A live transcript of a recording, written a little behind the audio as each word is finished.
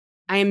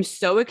I am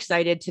so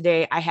excited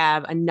today. I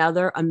have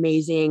another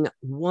amazing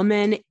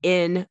woman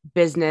in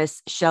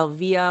business.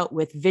 Shelvia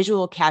with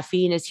Visual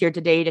Caffeine is here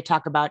today to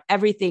talk about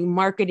everything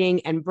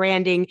marketing and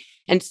branding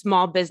and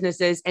small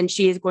businesses. And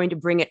she is going to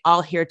bring it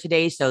all here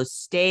today. So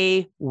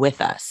stay with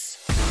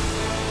us.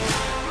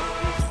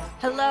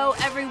 Hello,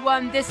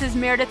 everyone. This is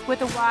Meredith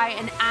with a Y,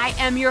 and I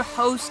am your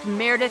host,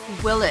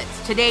 Meredith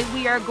Willits. Today,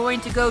 we are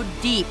going to go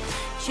deep,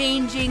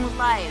 changing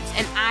lives,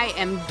 and I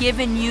am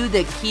giving you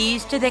the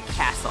keys to the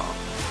castle.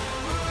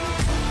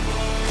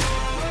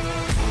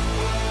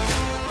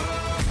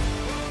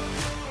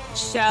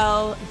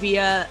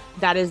 Shelvia,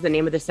 that is the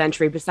name of the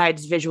century.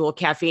 Besides Visual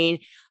Caffeine,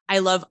 I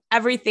love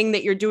everything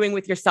that you're doing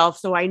with yourself.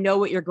 So I know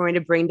what you're going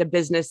to bring to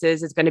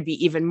businesses is going to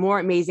be even more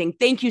amazing.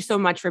 Thank you so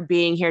much for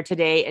being here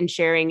today and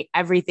sharing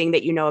everything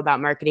that you know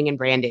about marketing and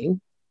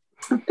branding.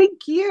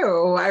 Thank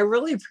you. I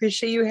really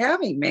appreciate you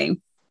having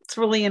me. It's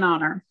really an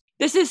honor.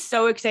 This is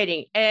so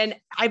exciting. And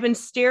I've been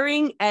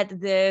staring at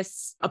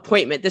this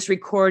appointment, this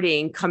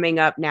recording coming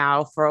up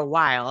now for a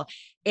while.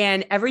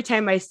 And every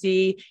time I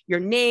see your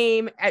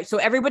name, so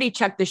everybody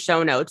check the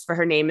show notes for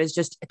her name is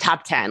just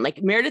top 10.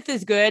 Like Meredith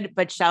is good,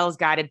 but Shell's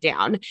got it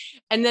down.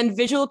 And then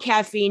Visual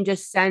Caffeine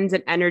just sends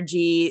an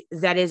energy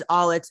that is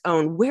all its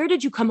own. Where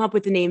did you come up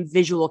with the name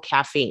Visual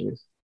Caffeine?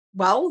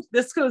 Well,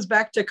 this goes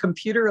back to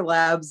computer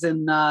labs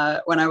and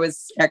when I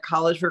was at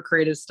college for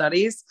creative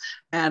studies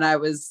and I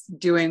was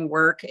doing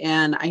work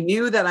and I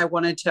knew that I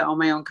wanted to own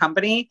my own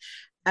company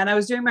and I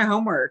was doing my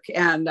homework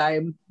and I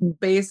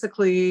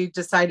basically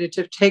decided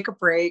to take a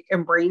break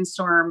and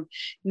brainstorm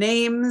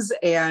names,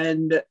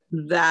 and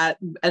that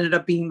ended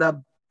up being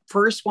the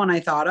first one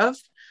I thought of.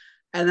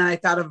 And then I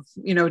thought of,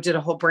 did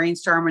a whole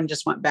brainstorm and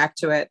just went back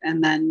to it.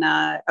 And then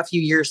a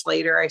few years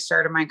later, I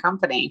started my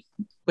company,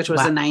 which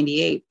was in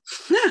 98.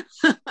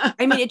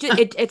 I mean,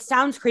 it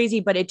sounds crazy,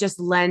 but it just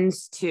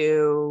lends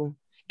to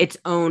its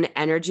own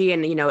energy.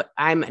 And,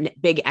 I'm a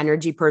big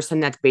energy person.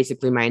 That's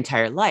basically my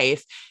entire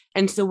life.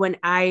 And so when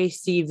I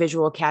see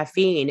Visual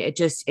Caffeine, it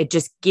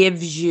just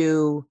gives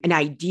you an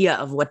idea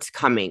of what's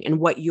coming and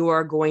what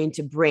you're going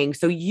to bring.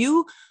 So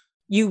you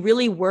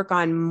really work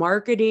on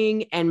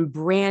marketing and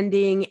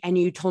branding. And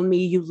you told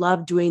me you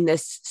love doing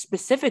this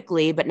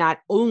specifically, but not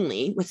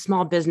only with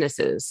small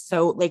businesses.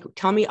 So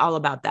tell me all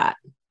about that.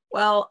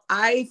 Well,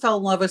 I fell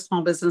in love with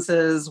small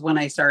businesses when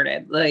I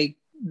started.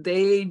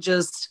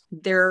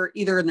 They're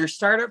either in their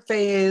startup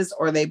phase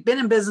or they've been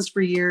in business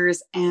for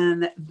years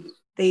and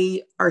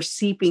they are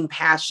seeping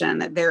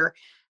passion. They're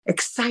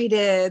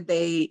excited.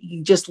 They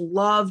just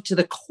love to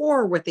the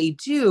core what they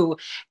do.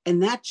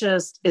 And that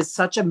just is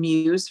such a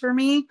muse for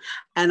me.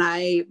 And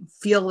I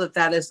feel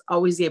that is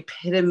always the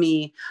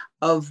epitome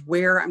of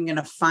where I'm going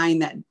to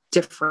find that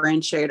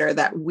differentiator,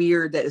 that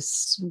weird that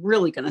is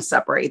really going to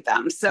separate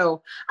them.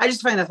 So I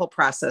just find that whole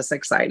process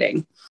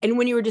exciting. And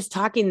when you were just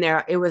talking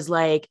there, it was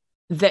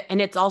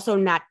and it's also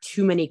not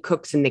too many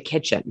cooks in the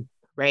kitchen.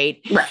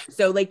 Right.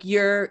 So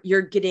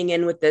you're getting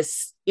in with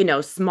this,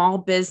 small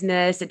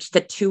business. It's the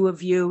two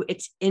of you.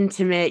 It's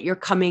intimate. You're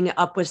coming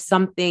up with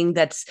something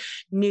that's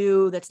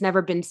new, that's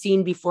never been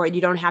seen before. And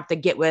you don't have to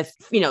get with,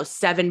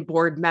 7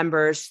 board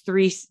members,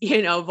 3,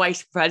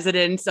 vice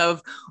presidents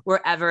of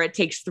wherever. It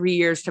takes 3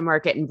 years to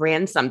market and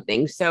brand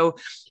something. So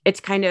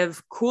it's kind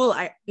of cool.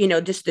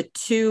 Just the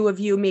two of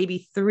you,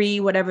 maybe 3,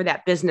 whatever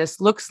that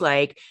business looks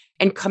like,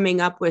 and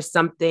coming up with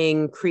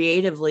something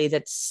creatively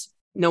that's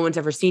no one's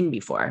ever seen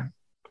before.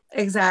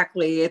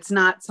 Exactly. It's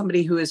not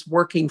somebody who is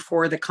working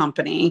for the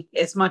company.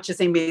 As much as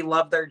they may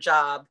love their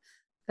job,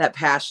 that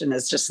passion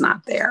is just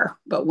not there.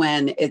 But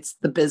when it's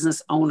the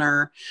business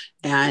owner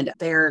and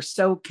they're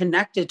so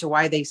connected to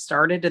why they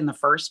started in the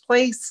first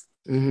place,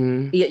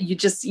 you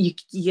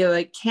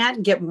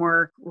can't get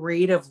more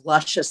creative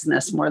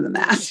lusciousness more than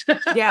that.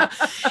 Yeah.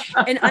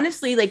 And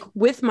honestly,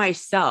 with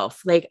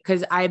myself,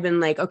 because I've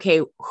been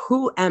okay,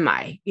 who am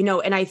I?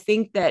 And I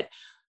think that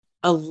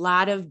a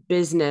lot of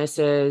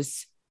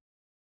businesses,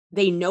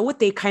 they know what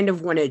they kind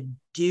of want to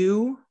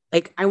do.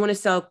 I want to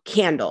sell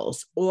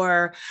candles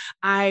or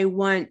I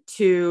want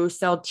to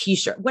sell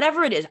t-shirts,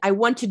 whatever it is. I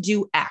want to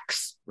do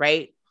X,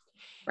 right?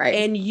 Right.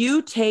 And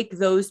you take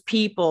those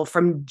people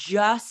from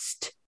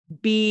just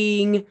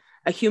being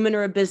a human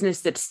or a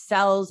business that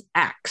sells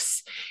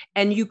X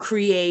and you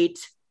create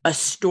a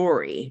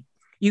story.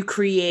 You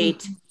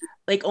create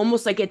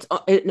almost its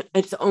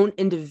own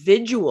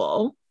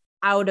individual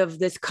out of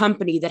this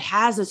company that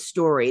has a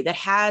story, that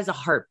has a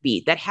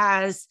heartbeat, that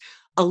has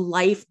a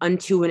life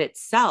unto in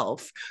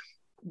itself,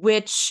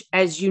 which,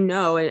 as you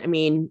know,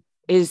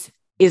 is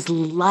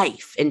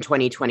life in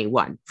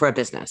 2021 for a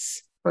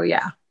business. Oh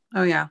yeah.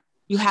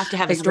 You have to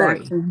have a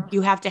story.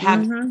 You have to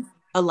have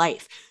a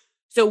life.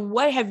 So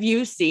what have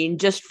you seen,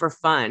 just for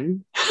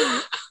fun?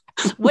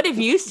 What have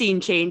you seen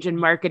change in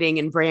marketing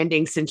and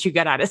branding since you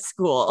got out of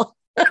school?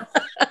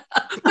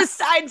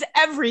 Besides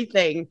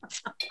everything.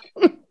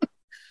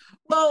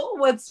 Well,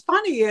 what's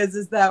funny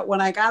is that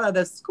when I got out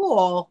of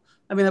school,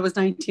 that was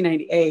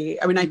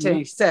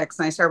 1996,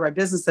 and I started my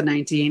business in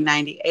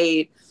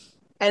 1998.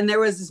 And there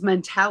was this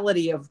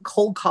mentality of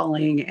cold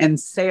calling and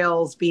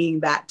sales being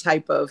that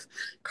type of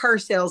car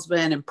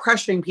salesman and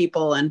pressuring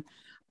people. And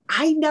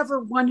I never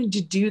wanted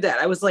to do that.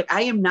 I was like,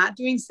 I am not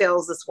doing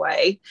sales this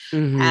way.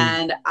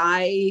 And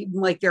I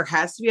like, there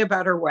has to be a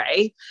better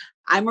way.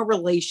 I'm a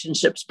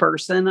relationships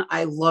person.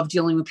 I love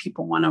dealing with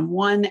people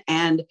one-on-one,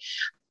 and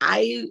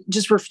I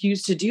just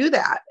refused to do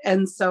that.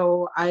 And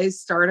so I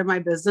started my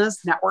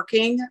business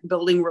networking,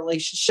 building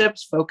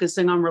relationships,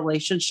 focusing on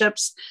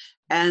relationships.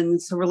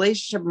 And so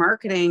relationship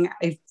marketing,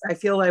 I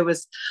feel I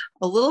was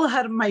a little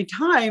ahead of my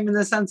time in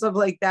the sense of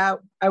like that.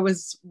 I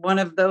was one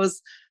of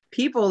those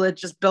people that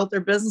just built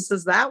their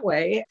businesses that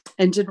way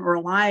and didn't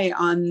rely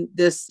on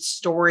this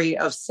story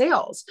of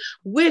sales,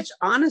 which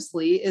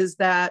honestly is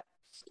that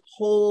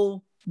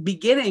whole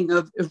beginning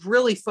of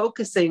really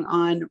focusing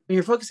on, when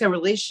you're focusing on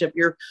relationship,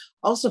 you're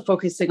also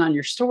focusing on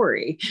your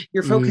story.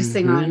 You're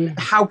focusing on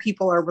how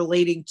people are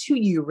relating to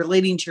you,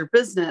 relating to your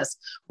business,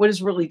 what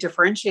is really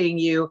differentiating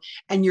you.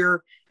 And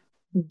you're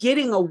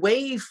getting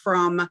away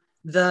from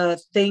the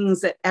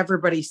things that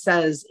everybody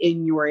says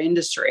in your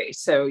industry.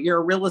 So you're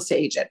a real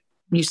estate agent.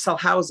 You sell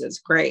houses,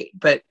 great.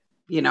 But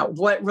you know,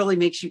 what really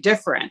makes you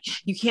different?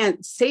 You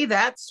can't say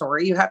that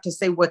story. You have to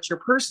say what's your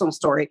personal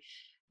story.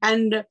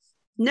 And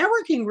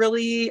networking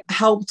really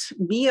helped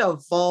me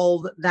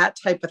evolve that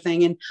type of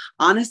thing. And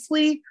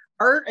honestly,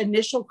 our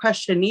initial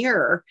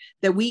questionnaire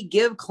that we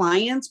give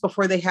clients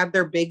before they have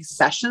their big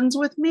sessions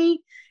with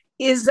me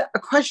is a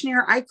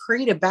questionnaire I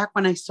created back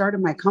when I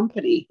started my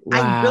company.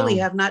 Wow. I really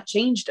have not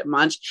changed it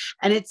much.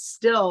 And it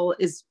still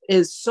is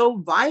so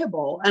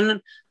viable.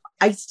 And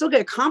I still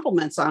get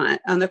compliments on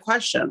it, on the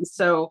questions.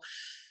 So,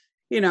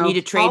 you know, you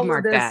need to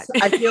trademark that.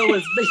 I feel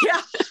is,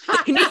 yeah.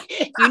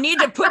 you need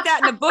to put that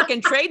in a book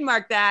and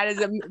trademark that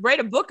as write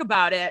a book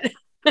about it.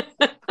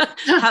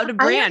 How to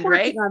brand,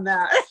 right? On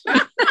that.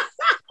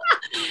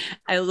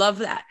 I love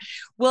that.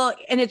 Well,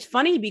 and it's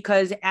funny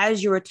because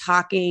as you were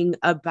talking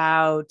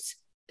about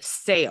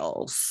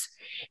sales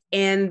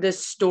and the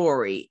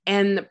story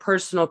and the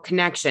personal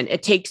connection,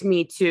 it takes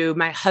me to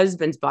my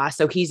husband's boss.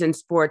 So he's in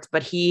sports,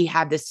 but he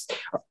had this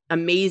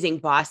amazing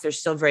boss. They're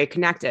still very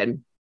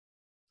connected.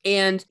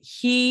 And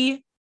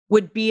he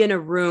would be in a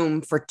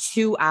room for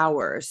 2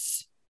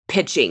 hours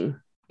pitching.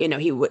 You know,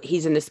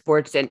 he's in the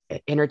sports and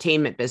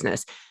entertainment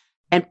business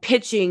and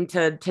pitching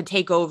to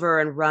take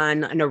over and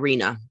run an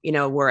arena, you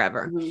know,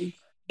 wherever.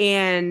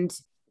 And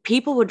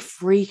people would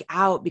freak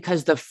out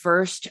because the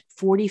first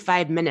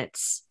 45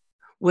 minutes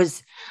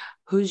was,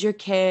 who's your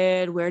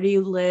kid? Where do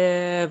you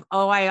live?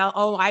 Oh,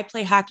 I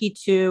play hockey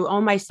too. Oh,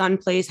 my son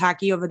plays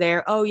hockey over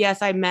there. Oh,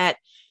 yes, I met,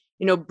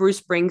 you know, Bruce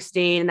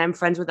Springsteen and I'm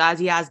friends with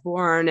Ozzy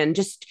Osbourne, and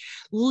just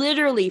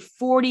literally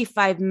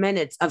 45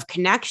 minutes of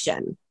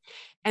connection.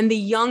 And the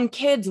young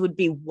kids would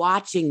be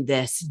watching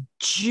this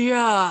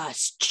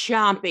just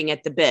chomping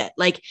at the bit.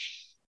 Like,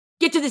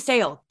 get to the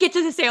sale, get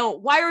to the sale.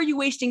 Why are you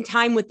wasting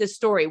time with this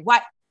story?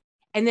 What?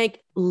 And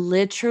like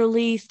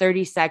literally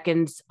 30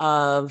 seconds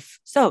of,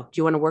 so do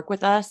you want to work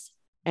with us?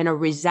 And a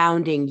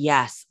resounding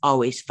yes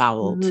always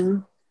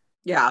followed.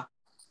 Yeah.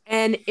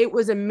 And it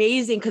was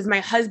amazing because my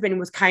husband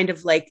was kind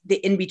of like the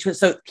in-between.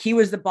 So he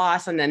was the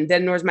boss, and then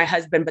there was my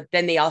husband, but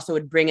then they also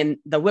would bring in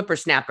the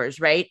whippersnappers,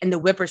 right? And the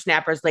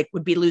whippersnappers like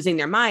would be losing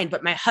their mind.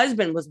 But my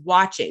husband was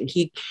watching.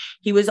 He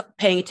was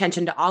paying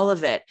attention to all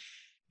of it.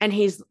 And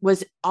he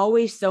was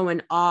always so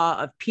in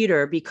awe of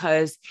Peter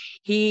because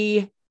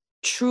he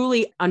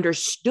truly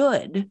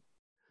understood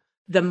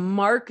the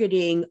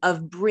marketing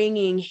of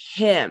bringing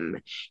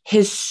him,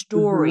 his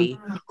story,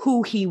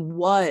 who he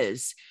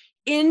was,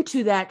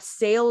 into that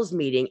sales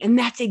meeting. And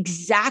that's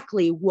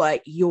exactly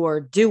what you're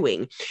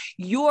doing.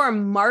 You're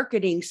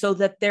marketing so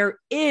that there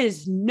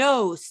is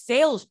no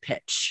sales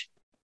pitch.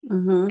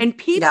 And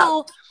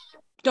people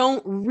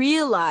don't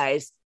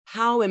realize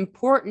how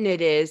important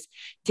it is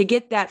to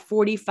get that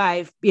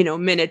 45,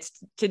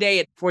 minutes today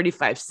at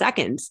 45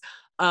 seconds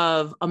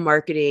of a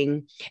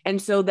marketing. And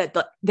so that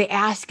the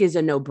ask is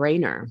a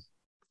no-brainer.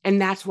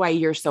 And that's why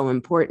you're so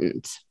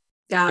important.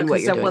 Yeah,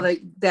 because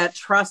that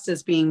trust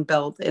is being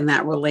built in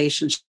that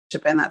relationship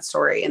and that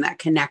story and that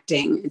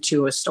connecting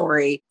to a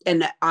story.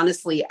 And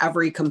honestly,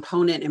 every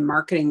component in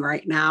marketing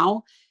right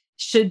now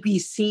should be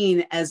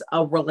seen as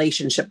a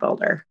relationship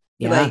builder.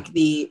 Yeah. Like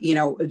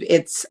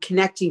it's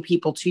connecting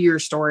people to your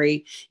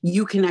story,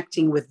 you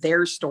connecting with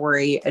their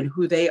story and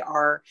who they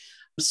are,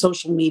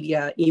 social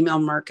media, email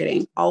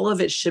marketing, all of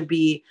it should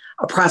be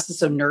a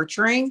process of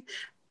nurturing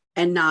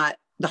and not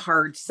the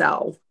hard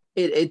sell.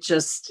 It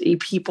just,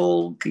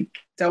 people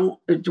don't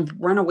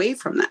run away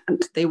from that.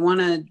 They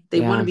want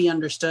to be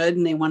understood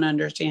and they want to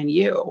understand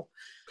you.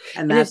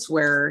 And that's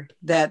where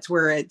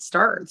it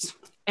starts.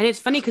 And it's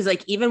funny because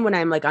like, even when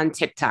I'm like on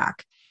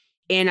TikTok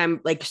and I'm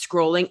like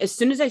scrolling, as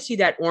soon as I see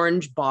that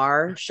orange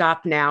bar,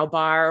 Shop Now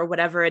bar, or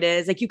whatever it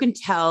is, like you can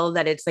tell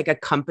that it's like a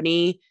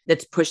company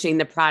that's pushing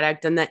the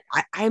product, and that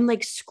I'm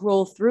like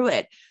scroll through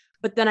it.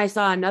 But then I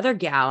saw another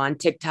gal on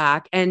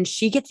TikTok and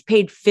she gets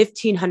paid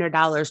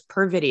 $1,500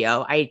 per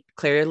video. I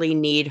clearly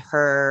need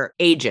her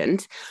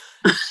agent.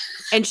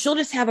 And she'll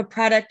just have a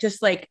product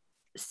just like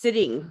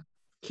sitting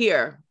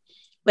here.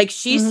 Like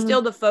she's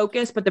still the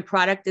focus, but the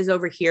product is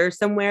over here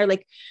somewhere,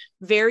 like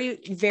very,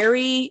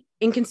 very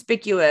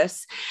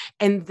inconspicuous.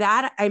 And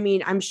that, I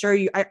mean, I'm sure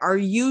are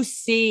you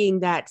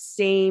seeing that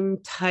same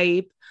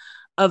type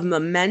of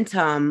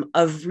momentum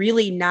of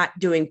really not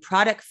doing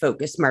product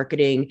focused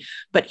marketing,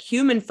 but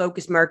human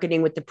focused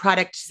marketing with the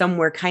product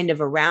somewhere kind of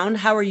around?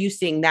 How are you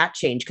seeing that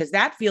change? Because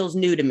that feels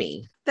new to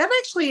me. That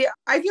actually,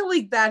 I feel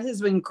like that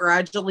has been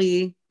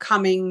gradually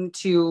coming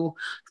to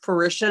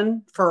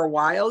fruition for a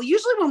while.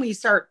 Usually when we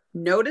start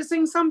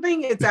noticing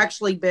something, it's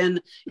actually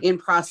been in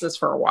process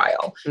for a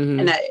while.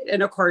 And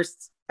of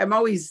course, I'm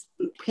always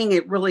paying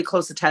really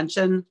close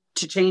attention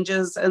to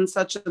changes and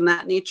such in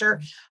that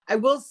nature. I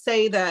will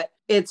say that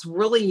it's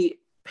really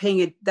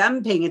paying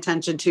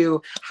attention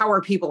to how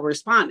are people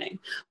responding.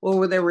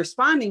 Well, they're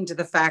responding to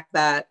the fact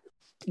that,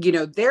 you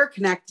know, they're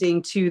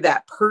connecting to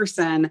that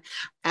person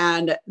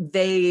and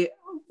they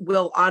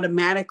will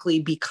automatically,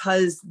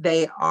 because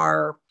they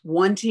are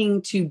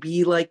wanting to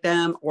be like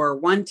them or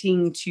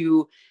wanting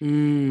to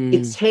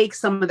it takes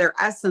some of their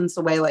essence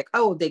away, like,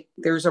 oh,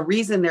 there's a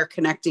reason they're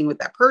connecting with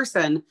that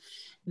person.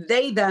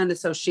 They then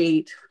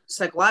associate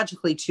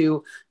psychologically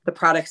to the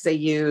products they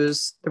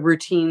use, the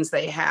routines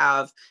they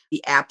have,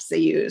 the apps they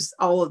use,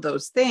 all of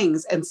those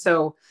things. And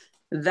so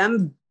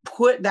them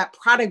put that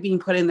product being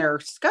put in their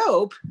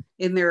scope,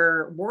 in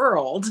their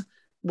world,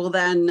 will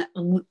then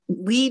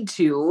lead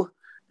to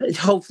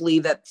hopefully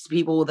that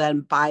people will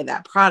then buy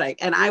that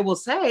product. And I will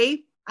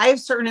say, I have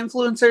certain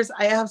influencers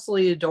I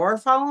absolutely adore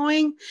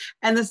following.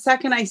 And the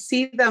second I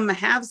see them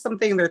have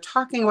something, they're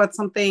talking about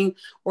something,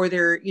 or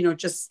they're,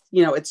 just,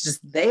 it's just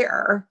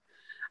there.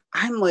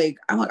 I'm like,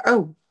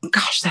 oh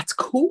gosh, that's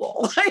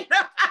cool.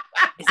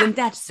 Isn't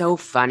that so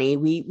funny?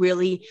 We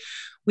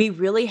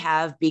really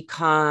have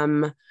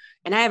become,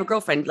 and I have a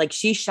girlfriend, like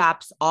she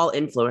shops all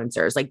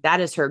influencers. Like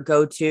that is her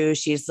go-to.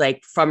 She's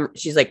like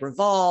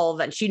Revolve,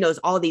 and she knows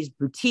all these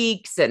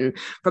boutiques and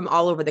from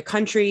all over the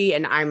country.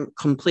 And I'm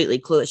completely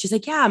clueless. She's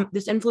like, yeah,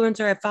 this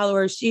influencer, I follow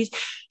her. She's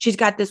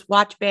got this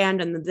watch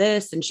band and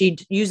this, and she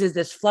uses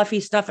this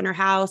fluffy stuff in her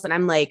house. And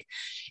I'm like,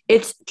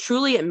 it's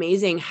truly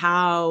amazing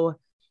how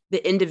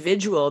the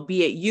individual,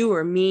 be it you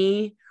or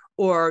me,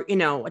 or, a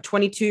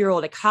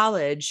 22-year-old at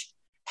college,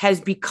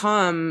 has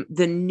become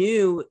the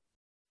new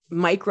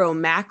micro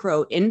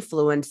macro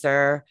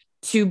influencer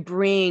to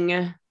bring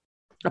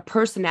a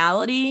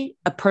personality,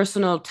 a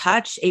personal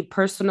touch, a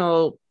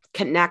personal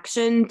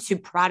connection to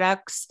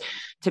products,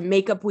 to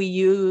makeup we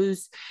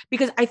use.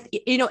 Because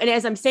and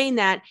as I'm saying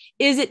that,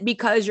 is it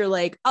because you're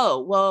like, oh,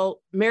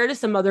 well,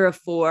 Meredith's a mother of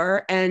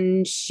 4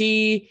 and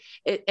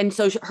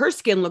so her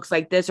skin looks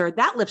like this, or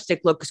that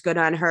lipstick looks good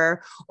on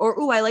her, or,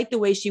 oh, I like the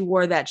way she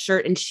wore that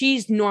shirt and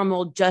she's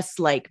normal just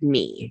like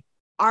me.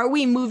 Are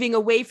we moving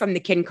away from the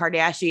Kim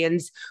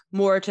Kardashians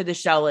more to the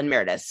Shell and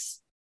Merediths?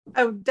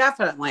 Oh,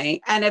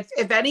 definitely. And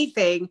if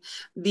anything,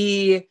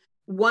 the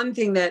one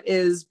thing that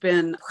has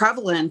been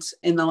prevalent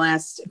in the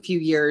last few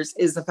years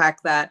is the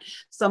fact that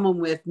someone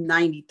with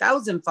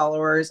 90,000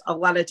 followers a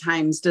lot of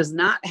times does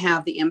not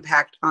have the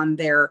impact on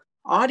their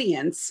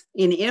audience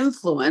in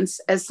influence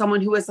as someone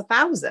who has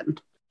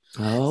 1,000.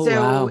 Oh,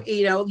 so,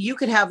 wow. You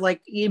could have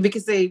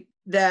because the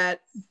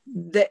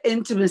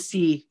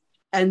intimacy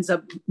ends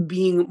up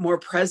being more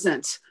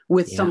present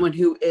with someone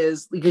who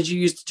is, because you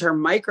used the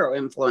term micro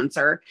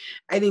influencer.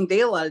 I think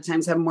they a lot of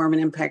times have more of an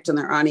impact on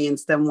their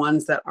audience than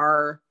ones that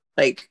are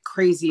like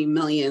crazy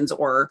millions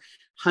or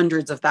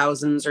hundreds of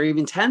thousands or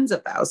even tens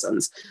of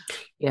thousands.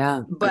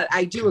 Yeah. But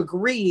I do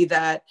agree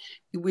that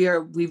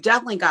we've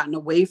definitely gotten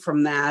away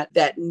from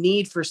that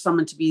need for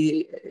someone to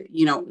be,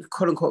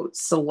 quote unquote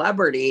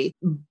celebrity.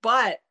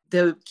 But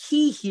the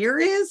key here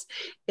is,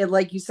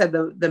 like you said,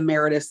 the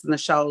Merediths and the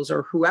Shells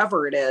or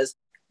whoever it is,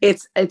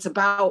 it's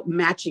about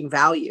matching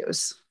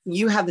values.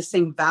 You have the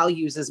same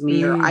values as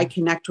me, or I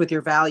connect with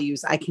your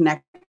values. I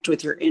connect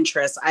with your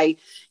interests. I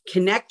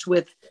connect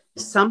with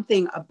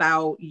something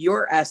about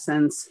your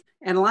essence.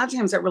 And a lot of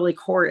times that really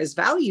core is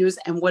values.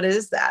 And what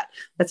is that?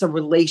 That's a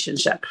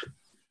relationship.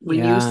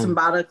 When you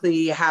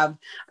symbolically have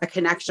a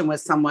connection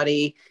with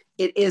somebody,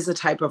 it is a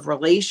type of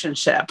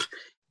relationship.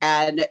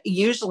 And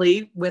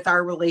usually with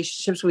our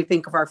relationships, we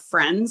think of our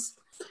friends.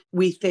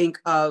 We think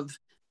of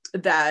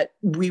that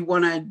we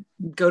want to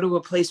go to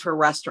a place for a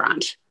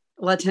restaurant.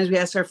 A lot of times we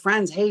ask our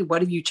friends, hey,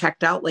 what have you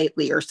checked out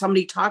lately? Or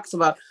somebody talks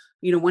about,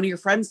 one of your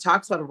friends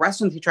talks about a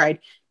restaurant you tried.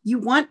 You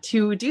want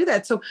to do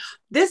that. So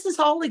this has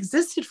all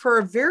existed for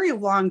a very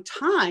long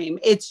time.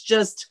 It's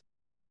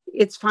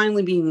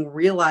finally being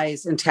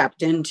realized and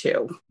tapped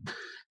into.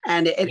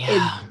 And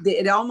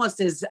it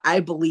almost is, I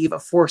believe, a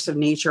force of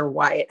nature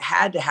why it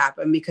had to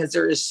happen, because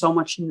there is so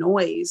much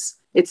noise.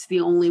 It's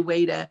the only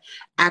way to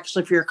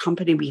actually, for your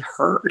company, be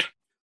heard.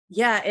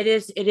 Yeah, it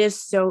is. It is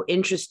so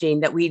interesting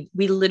that we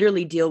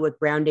literally deal with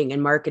branding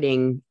and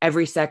marketing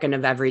every second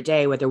of every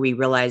day, whether we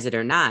realize it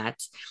or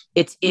not.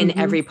 It's in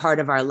every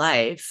part of our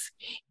life,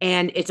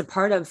 and it's a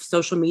part of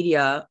social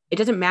media. It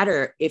doesn't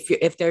matter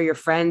if they're your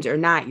friends or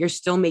not. You're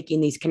still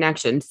making these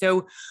connections.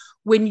 So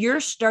when you're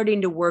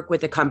starting to work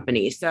with a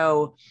company,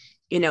 so,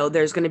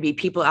 there's going to be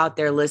people out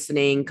there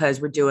listening because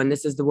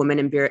this is the Women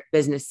in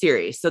Business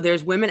series. So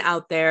there's women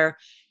out there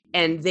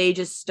and they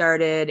just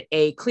started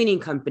a cleaning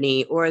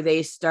company, or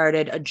they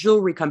started a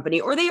jewelry company,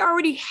 or they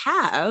already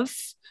have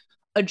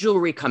a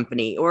jewelry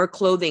company or a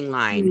clothing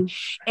line.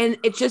 And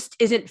it just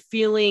isn't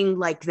feeling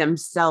like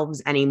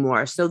themselves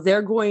anymore. So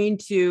they're going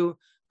to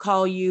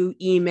call you,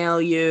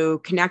 email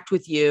you, connect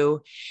with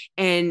you,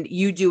 and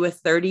you do a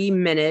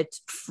 30-minute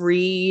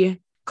free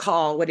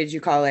call. What did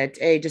you call it?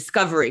 A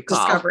discovery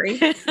call. Discovery.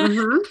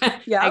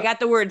 Yeah. I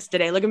got the words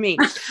today. Look at me.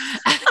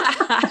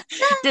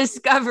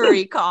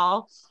 Discovery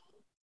call.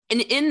 And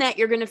in that,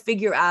 you're going to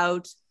figure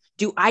out,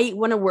 do I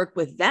want to work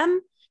with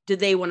them? Do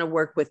they want to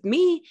work with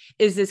me?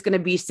 Is this going to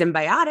be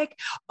symbiotic?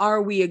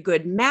 Are we a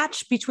good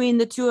match between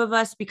the two of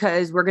us?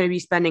 Because we're going to be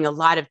spending a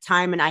lot of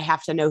time and I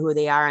have to know who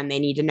they are and they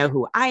need to know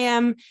who I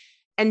am.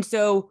 And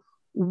so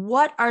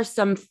what are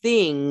some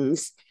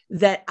things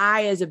that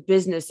I, as a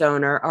business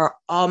owner, or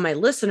all my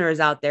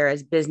listeners out there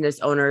as business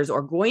owners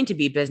or going to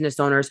be business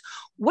owners,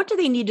 what do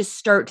they need to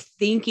start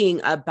thinking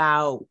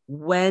about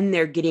when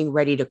they're getting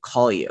ready to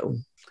call you?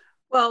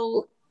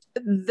 Well,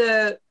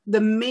 the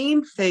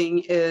main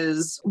thing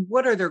is,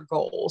 what are their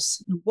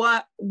goals?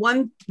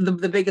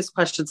 The biggest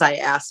questions I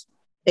ask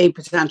a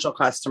potential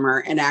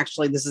customer, and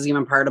actually this is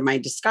even part of my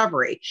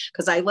discovery,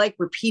 because I like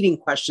repeating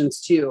questions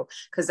too,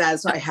 because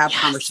as I have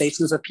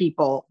conversations with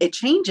people, it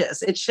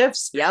changes, it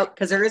shifts. Yep.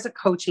 Because there is a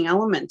coaching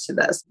element to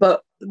this.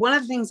 But one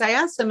of the things I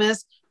ask them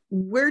is,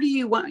 where do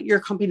you want your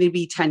company to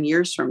be 10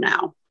 years from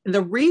now?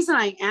 The reason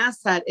I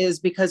ask that is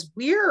because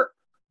we're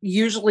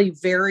usually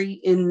very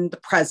in the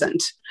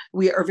present.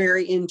 We are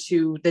very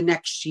into the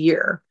next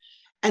year.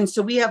 And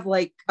so we have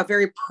like a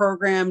very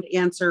programmed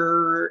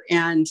answer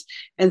and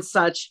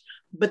such.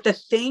 But the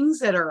things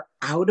that are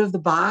out of the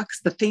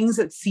box, the things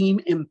that seem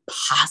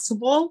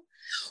impossible,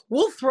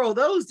 we'll throw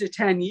those to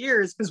 10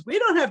 years because we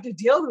don't have to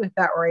deal with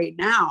that right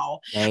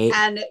now. Right.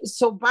 And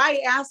so by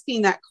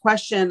asking that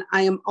question,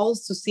 I am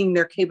also seeing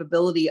their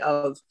capability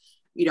of,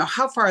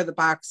 how far of the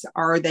box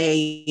are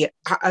they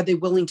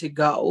willing to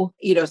go?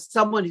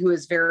 Someone who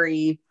is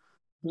very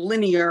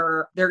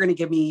linear, they're going to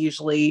give me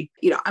usually,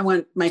 I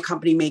want my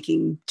company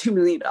making $2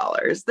 million.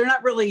 They're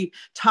not really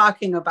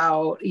talking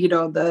about,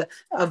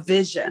 a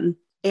vision.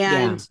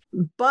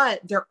 But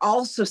they're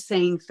also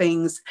saying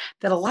things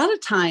that a lot of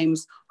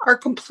times are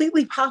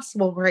completely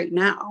possible right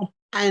now.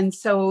 And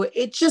so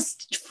it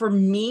just, for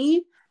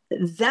me,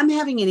 them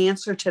having an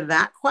answer to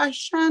that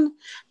question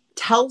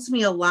tells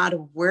me a lot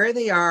of where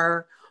they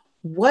are,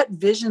 what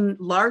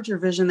larger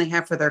vision they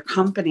have for their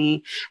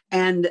company,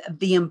 and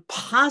the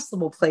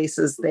impossible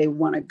places they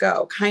want to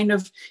go. Kind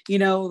of,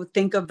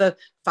 think of the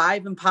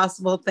 5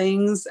 impossible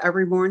things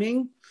every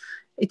morning.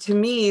 To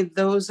me,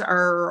 those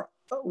are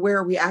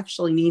where we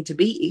actually need to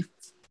be.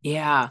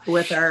 Yeah.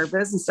 With our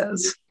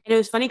businesses. And it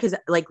was funny because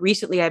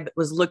recently I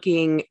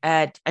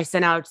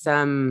sent out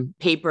some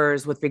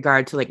papers with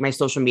regard to my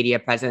social media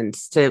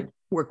presence to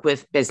work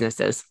with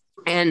businesses.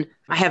 And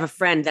I have a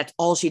friend, that's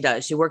all she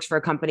does. She works for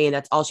a company and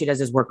that's all she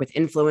does is work with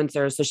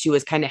influencers. So she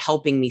was kind of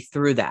helping me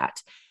through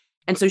that.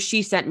 And so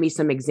she sent me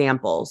some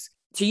examples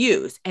to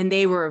use, and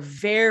they were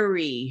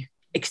very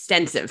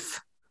extensive.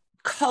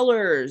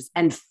 Colors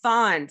and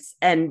fonts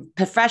and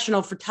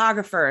professional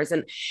photographers.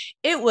 And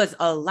it was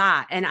a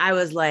lot. And I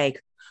was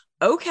like,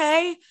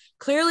 okay,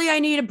 clearly I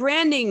need a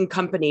branding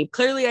company.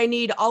 Clearly I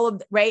need all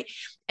of right.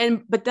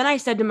 But then I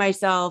said to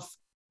myself,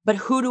 but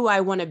who do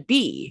I want to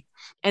be?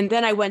 And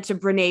then I went to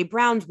Brene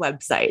Brown's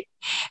website.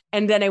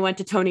 And then I went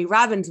to Tony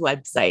Robbins'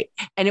 website,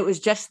 and it was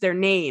just their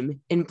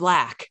name in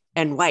black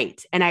and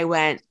white. And I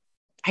went,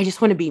 I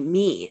just want to be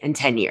me in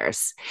 10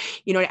 years.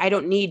 I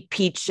don't need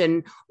peach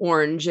and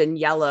orange and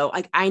yellow.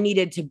 I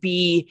needed to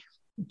be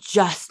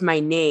just my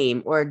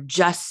name or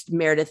just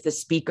Meredith the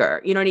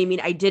speaker. You know what I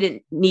mean? I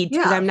didn't need to,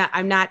 because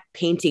I'm not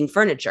painting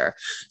furniture.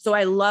 So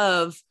I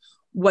love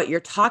what you're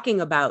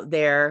talking about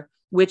there,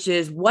 which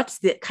is what's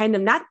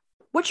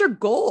your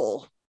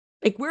goal?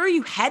 Where are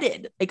you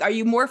headed? Are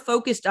you more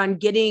focused on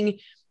getting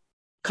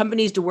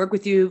companies to work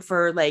with you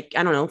for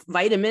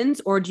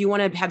vitamins, or do you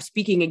want to have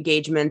speaking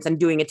engagements and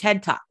doing a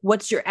TED Talk?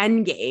 What's your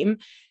end game?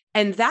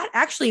 And that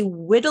actually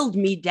whittled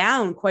me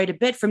down quite a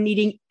bit from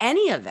needing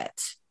any of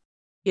it.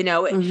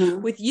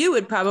 With you,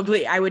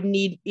 I would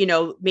need,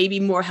 maybe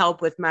more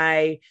help with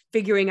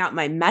figuring out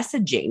my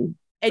messaging.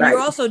 And You're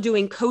also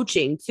doing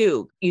coaching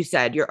too. You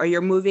said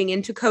you're moving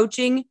into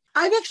coaching.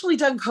 I've actually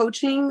done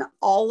coaching.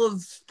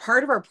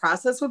 Part of our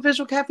process with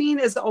Visual Caffeine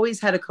has always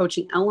had a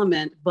coaching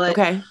element, but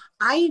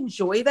I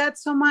enjoy that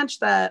so much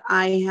that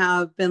I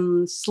have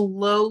been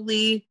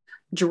slowly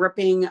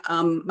dripping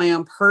my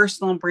own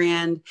personal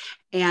brand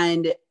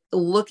and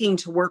looking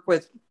to work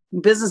with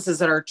businesses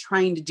that are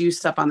trying to do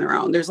stuff on their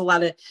own. There's a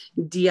lot of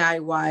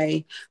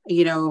DIYing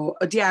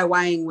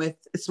with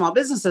small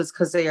businesses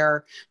because they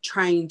are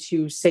trying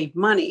to save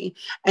money.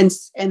 And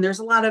there's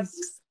a lot of,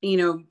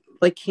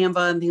 like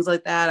Canva and things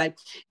like that.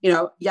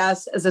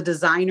 Yes, as a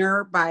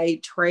designer by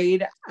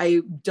trade,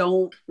 I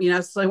don't,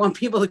 necessarily want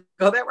people to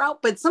go that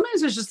route, but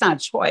sometimes there's just not a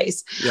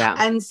choice. Yeah.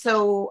 And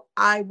so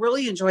I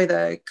really enjoy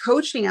the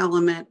coaching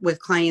element with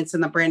clients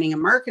in the branding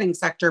and marketing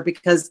sector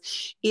because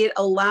it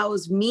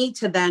allows me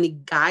to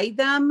then guide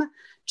them,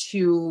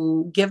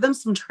 to give them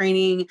some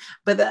training,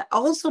 but that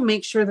also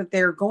make sure that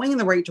they're going in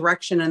the right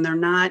direction and they're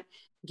not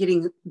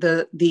getting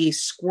the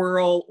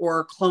squirrel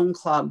or clone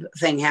club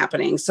thing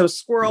happening. So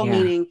squirrel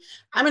meaning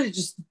I'm going to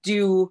just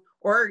do,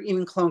 or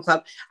even clone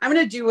club, I'm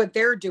going to do what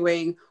they're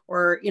doing,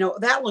 or,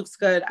 that looks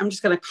good, I'm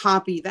just going to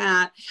copy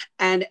that.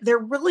 And they're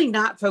really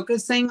not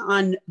focusing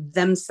on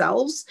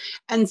themselves.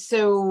 And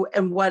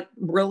what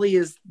really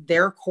is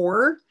their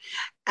core.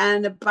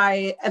 And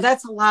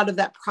that's a lot of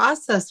that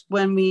process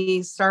when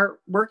we start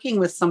working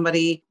with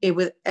somebody,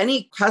 with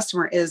any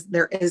customer,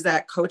 there is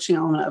that coaching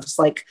element of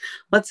like,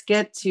 let's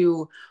get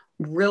to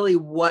really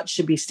what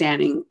should be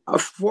standing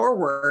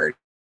forward,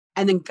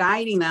 and then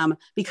guiding them.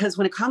 Because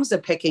when it comes to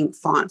picking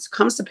fonts,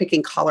 comes to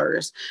picking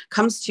colors,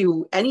 comes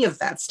to any of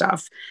that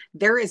stuff,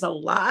 there is a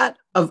lot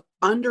of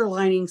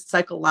underlying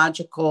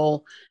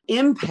psychological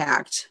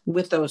impact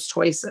with those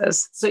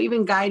choices. So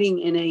even guiding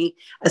in a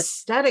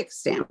aesthetic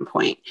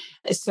standpoint.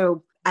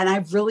 And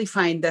I really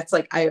find that's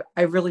like, I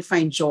really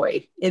find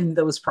joy in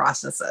those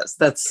processes.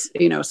 That's,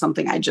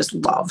 something I just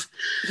love.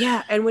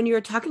 Yeah. And when you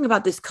were talking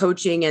about this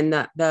coaching and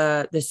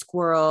the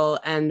squirrel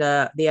and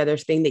the other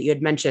thing that you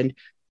had mentioned,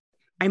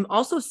 I'm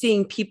also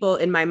seeing people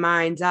in my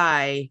mind's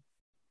eye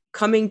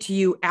coming to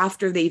you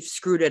after they've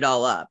screwed it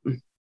all up.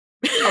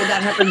 Oh,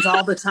 that happens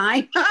all the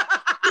time.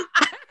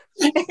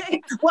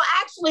 Well,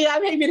 actually,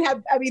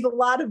 a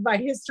lot of my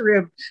history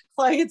of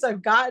clients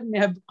I've gotten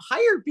have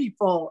hired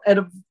people and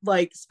have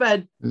like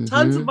spent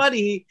tons of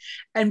money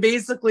and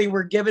basically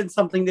were given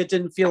something that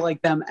didn't feel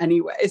like them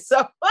anyway.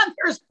 So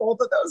there's both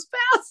of those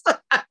paths.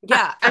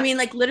 Yeah. I mean,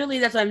 like literally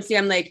that's what I'm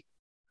seeing. I'm like,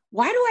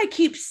 why do I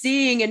keep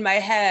seeing in my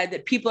head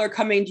that people are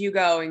coming to you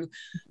going,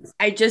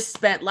 I just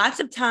spent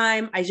lots of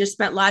time. I just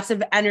spent lots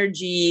of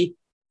energy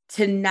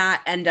to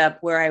not end up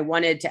where I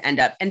wanted to end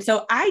up. And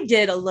so I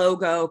did a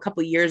logo a couple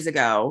of years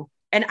ago,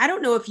 and I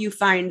don't know if you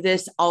find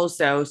this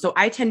also. So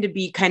I tend to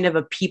be kind of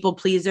a people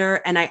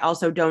pleaser, and I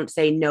also don't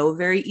say no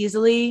very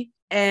easily.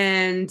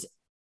 And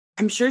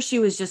I'm sure she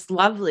was just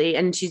lovely,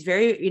 and she's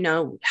very,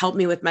 helped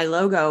me with my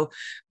logo,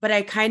 but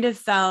I kind of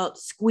felt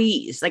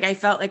squeezed. Like I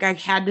felt like I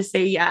had to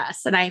say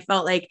yes. And I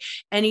felt like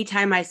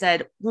anytime I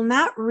said, well,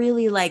 not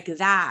really like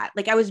that,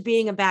 like I was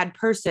being a bad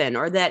person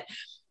or that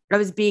I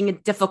was being a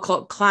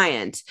difficult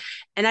client.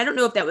 And I don't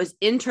know if that was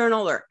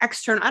internal or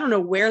external. I don't know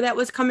where that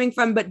was coming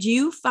from, but do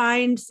you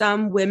find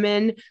some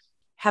women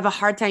have a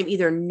hard time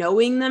either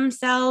knowing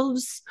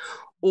themselves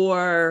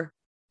or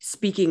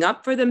speaking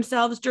up for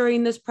themselves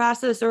during this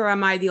process, or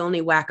am I the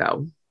only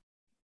wacko?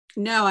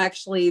 No,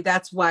 actually,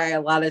 that's why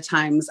a lot of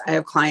times I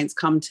have clients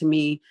come to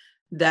me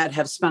that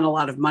have spent a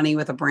lot of money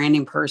with a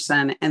branding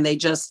person, and they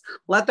just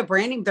let the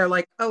branding, they're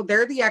like, oh,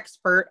 they're the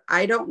expert,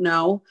 I don't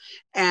know.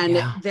 And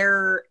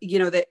they're,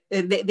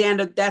 they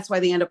end up, that's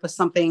why they end up with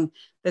something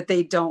that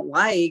they don't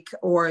like,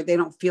 or they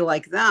don't feel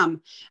like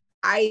them.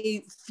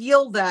 I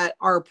feel that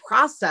our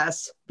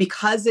process,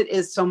 because it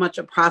is so much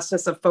a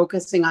process of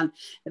focusing on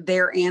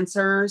their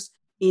answers,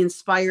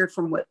 inspired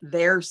from what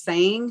they're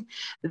saying,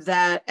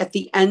 that at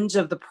the end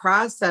of the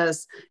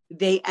process,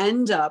 they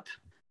end up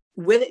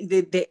with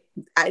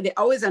they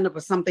always end up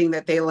with something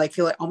that they like,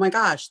 feel like, oh my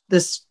gosh,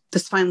 this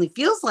finally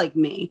feels like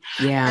me.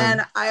 Yeah.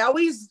 And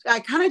I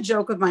kind of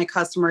joke with my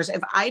customers,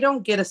 if I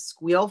don't get a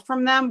squeal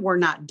from them, we're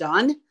not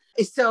done.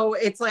 So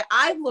it's like,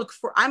 I'm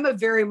a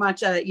very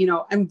much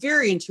I'm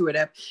very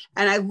intuitive,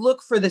 and I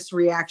look for this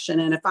reaction.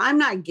 And if I'm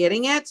not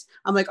getting it,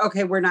 I'm like,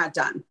 okay, we're not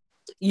done.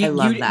 I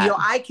love that.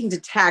 I can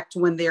detect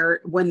when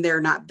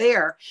they're not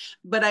there.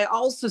 But I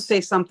also say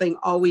something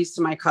always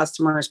to my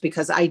customers,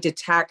 because I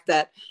detect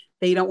that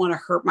they don't want to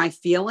hurt my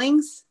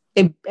feelings.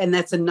 And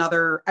that's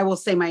another, I will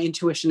say my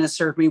intuition has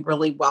served me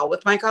really well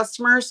with my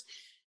customers,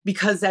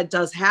 because that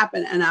does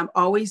happen. And I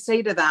always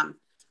say to them,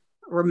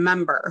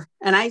 remember,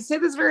 and I say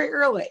this very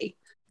early,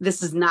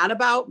 this is not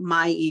about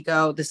my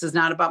ego. This is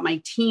not about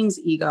my team's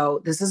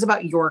ego. This is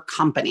about your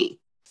company.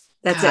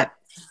 That's it.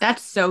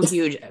 That's so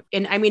huge.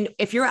 And I mean,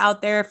 if you're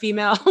out there,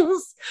 females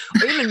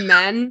or even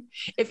men,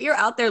 if you're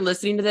out there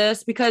listening to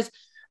this, because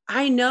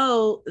I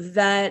know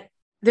that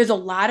there's a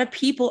lot of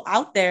people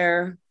out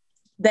there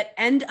that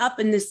end up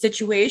in this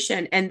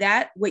situation, and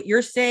that what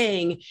you're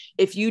saying,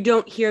 if you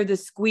don't hear the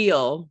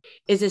squeal,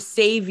 is a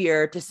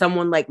savior to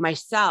someone like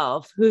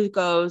myself who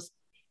goes,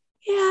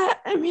 yeah,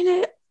 I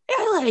mean,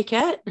 I like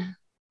it.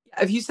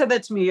 If you said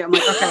that to me, I'm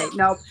like, okay,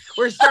 no,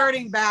 we're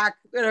starting back.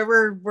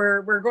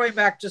 We're going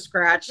back to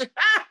scratch.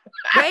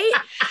 Right.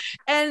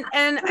 And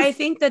I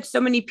think that so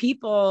many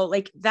people,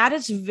 like, that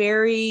is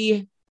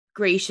very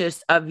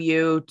gracious of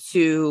you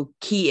to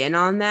key in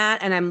on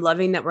that. And I'm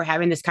loving that we're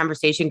having this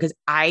conversation, because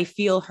I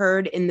feel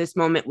heard in this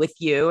moment with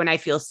you, and I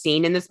feel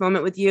seen in this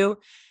moment with you,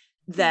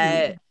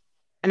 that,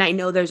 and I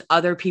know there's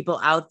other people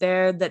out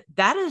there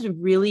that is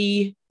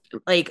really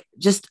like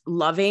just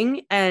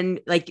loving and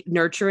like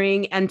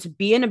nurturing, and to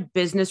be in a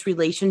business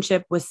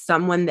relationship with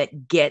someone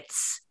that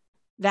gets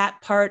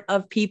that part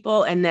of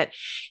people and that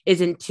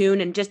is in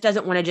tune and just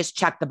doesn't want to just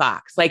check the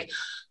box. Like,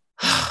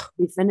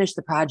 we finished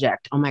the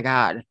project. Oh my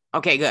God.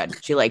 Okay, good.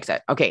 She likes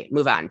it. Okay,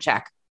 move on.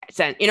 Check.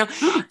 Send,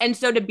 and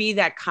so to be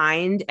that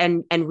kind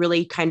and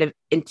really kind of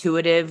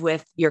intuitive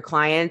with your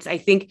clients,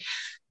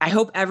 I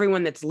hope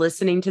everyone that's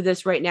listening to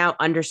this right now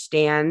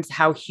understands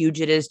how huge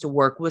it is to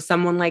work with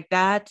someone like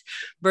that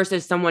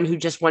versus someone who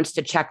just wants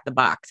to check the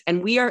box.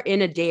 And we are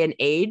in a day and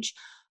age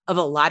of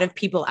a lot of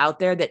people out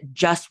there that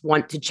just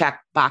want to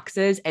check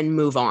boxes and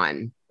move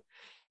on.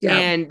 Yeah.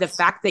 And the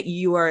fact that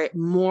you are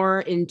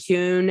more in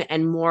tune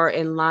and more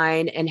in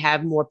line and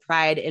have more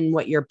pride in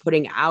what you're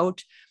putting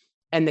out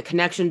and the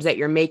connections that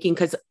you're making.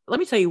 Because let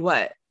me tell you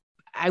what,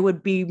 I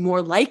would be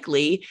more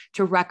likely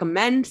to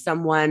recommend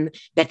someone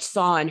that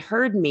saw and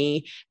heard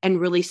me and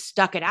really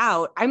stuck it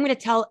out. I'm going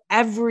to tell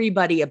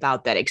everybody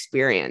about that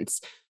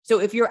experience. So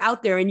if you're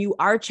out there and you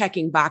are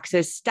checking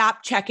boxes,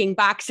 stop checking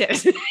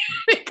boxes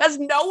because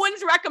no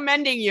one's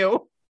recommending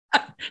you.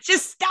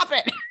 Just stop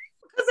it.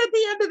 Because at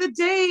the end of the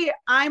day,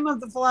 I'm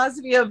of the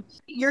philosophy of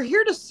you're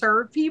here to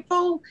serve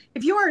people.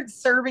 If you aren't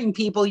serving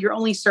people, you're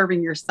only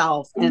serving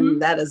yourself. Mm-hmm.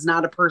 And that is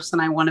not a person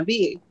I want to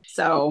be.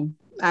 So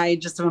I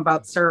just am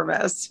about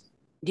service.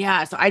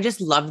 Yeah. So I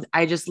just love.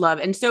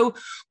 And so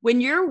when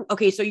you're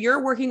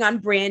working on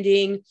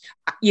branding,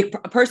 a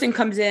person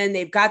comes in,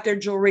 they've got their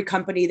jewelry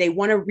company, they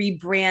want to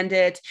rebrand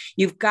it.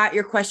 You've got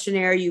your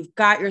questionnaire, you've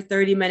got your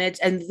 30 minutes,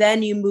 and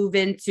then you move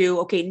into,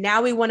 okay,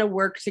 now we want to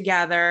work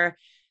together.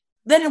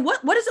 Then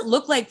what does it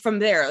look like from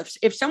there?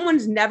 If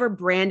someone's never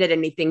branded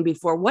anything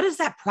before, what does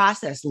that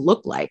process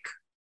look like?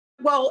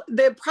 Well,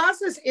 the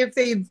process, if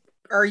they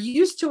are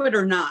used to it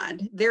or not,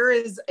 there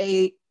is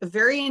a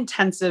very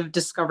intensive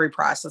discovery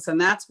process. And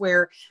that's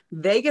where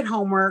they get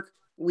homework,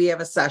 we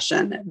have a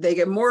session. They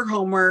get more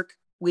homework,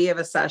 we have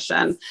a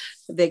session.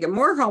 They get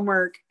more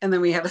homework, and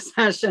then we have a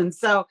session.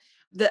 So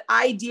the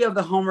idea of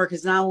the homework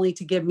is not only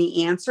to give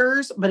me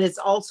answers, but it's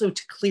also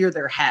to clear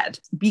their head,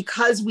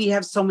 because we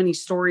have so many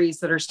stories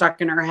that are stuck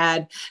in our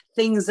head,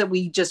 things that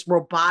we just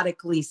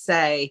robotically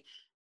say.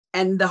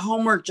 And the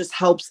homework just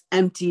helps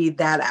empty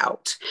that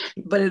out.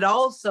 But it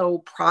also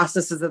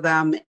processes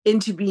them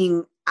into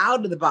being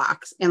out of the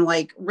box and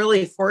like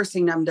really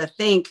forcing them to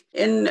think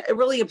in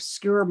really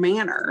obscure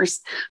manners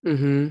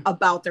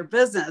about their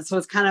business. So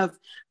it's kind of,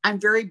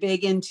 I'm very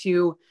big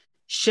into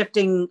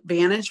shifting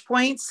vantage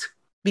points,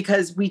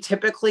 because we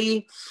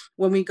typically,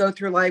 when we go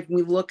through life,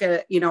 we look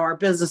at, our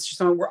business,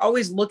 so we're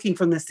always looking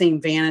from the same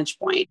vantage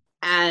point.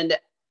 And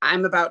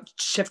I'm about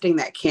shifting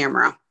that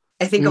camera.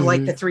 I think of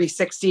like the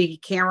 360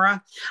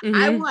 camera.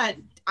 I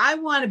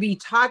want to be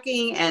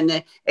talking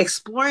and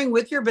exploring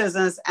with your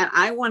business. And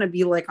I want to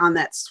be like on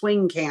that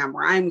swing cam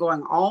where I'm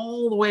going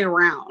all the way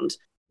around.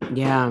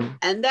 Yeah.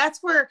 And that's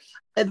where,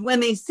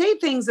 when they say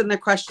things in the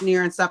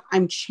questionnaire and stuff,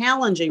 I'm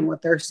challenging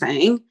what they're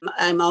saying.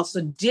 I'm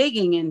also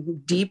digging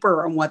in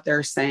deeper on what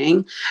they're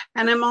saying.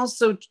 And I'm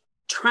also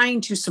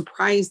trying to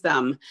surprise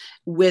them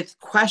with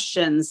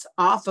questions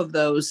off of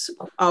those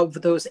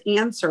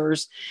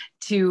answers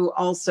to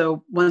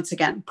also, once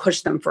again,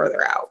 push them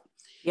further out.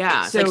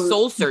 Yeah. So, it's like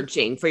soul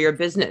searching for your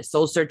business,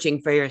 soul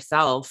searching for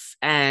yourself,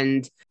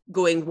 and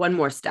going one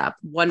more step.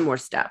 Deeper.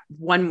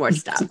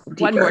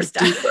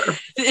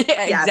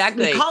 Yeah,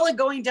 exactly. We call it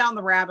going down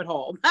the rabbit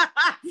hole.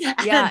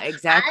 Yeah,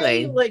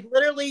 exactly.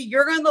 Literally,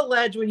 you're on the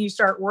ledge when you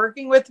start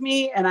working with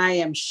me, and I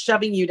am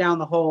shoving you down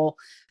the hole.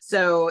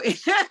 So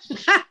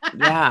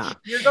yeah,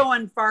 you're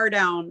going far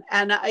down.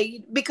 And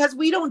because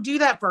we don't do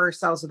that for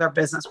ourselves with our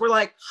business. We're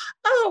like,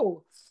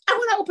 oh, I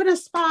want to open a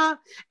spa,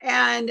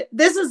 and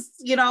this is,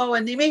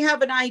 and they may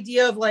have an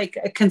idea of like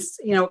a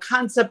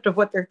concept of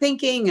what they're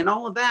thinking and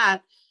all of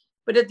that.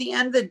 But at the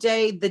end of the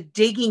day, the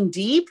digging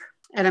deep,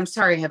 and I'm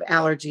sorry, I have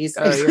allergies.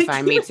 Oh, you're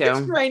fine. Me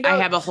too. I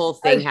have a whole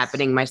thing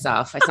happening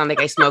myself. I sound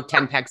like I smoked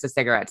 10 packs of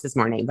cigarettes this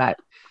morning, but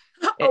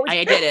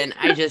I didn't.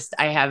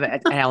 I have an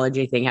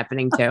allergy thing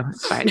happening too.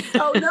 It's fine.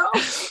 Oh no.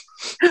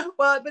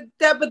 Well,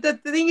 but the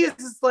thing is,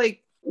 it's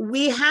like,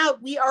 we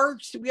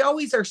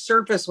always are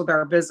surface with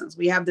our business.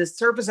 We have this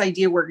surface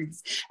idea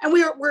and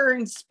we're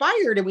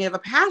inspired and we have a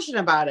passion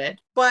about it.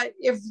 But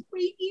if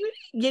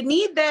you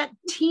need that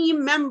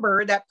team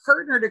member, that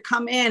partner to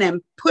come in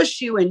and push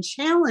you and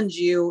challenge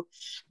you,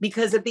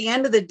 because at the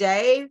end of the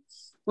day,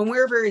 when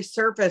we're very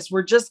surface,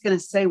 we're just going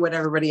to say what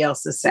everybody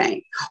else is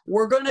saying.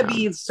 We're going to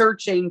be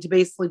searching to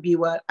basically be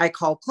what I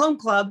call Clone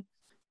Club,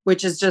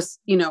 which is just,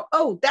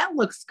 oh, that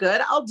looks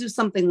good. I'll do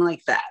something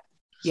like that.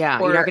 Yeah,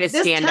 you're not going to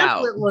stand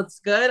out. This template looks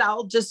good.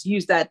 I'll just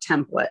use that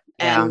template.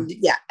 And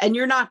and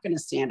you're not going to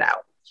stand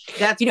out.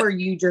 That's where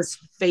you just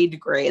fade to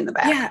gray in the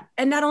back. Yeah.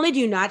 And not only do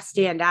you not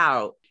stand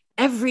out,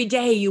 every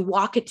day you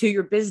walk into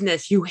your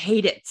business, you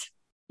hate it.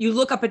 You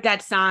look up at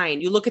that sign,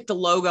 you look at the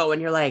logo,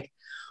 and you're like,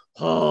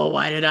 oh,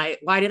 why did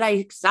I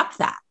accept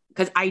that?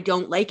 Because I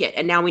don't like it.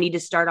 And now we need to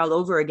start all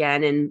over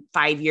again in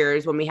 5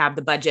 years when we have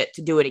the budget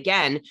to do it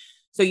again.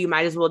 So you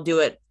might as well do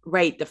it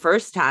right the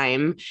first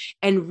time.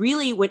 And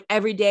really, when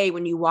every day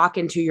when you walk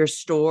into your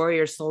store,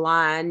 your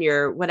salon,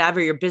 your whatever,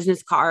 your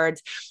business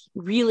cards,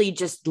 really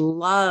just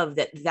love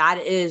that that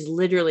is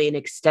literally an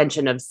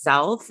extension of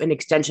self, an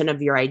extension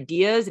of your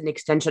ideas, an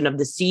extension of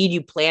the seed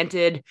you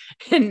planted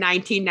in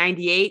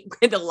 1998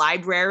 in the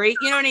library.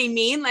 You know what I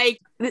mean?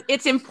 Like,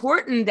 it's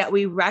important that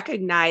we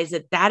recognize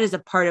that that is a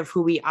part of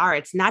who we are.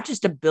 It's not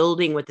just a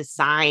building with a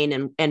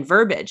sign and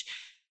verbiage.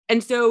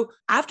 And so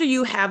after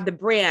you have the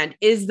brand,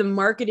 is the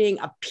marketing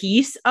a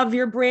piece of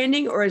your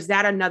branding, or is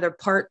that another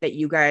part that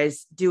you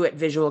guys do at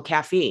Visual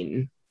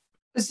Caffeine?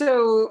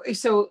 So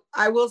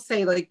I will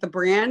say, like, the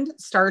brand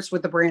starts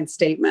with the brand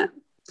statement.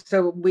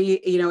 So we,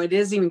 it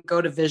doesn't even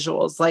go to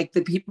visuals. Like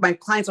my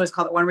clients always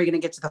call it, when are we going to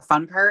get to the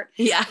fun part?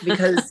 Yeah.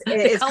 Because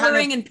it's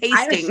coloring and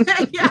pasting.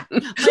 Yeah.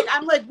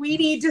 Like, we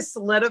need to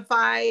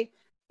solidify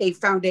a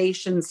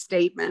foundation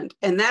statement.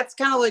 And that's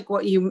kind of like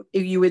what you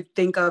would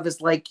think of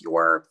as like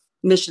your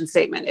mission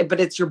statement, but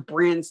it's your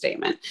brand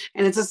statement,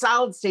 and it's a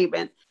solid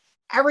statement.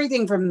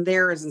 Everything from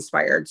there is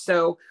inspired.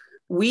 So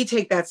we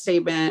take that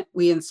statement,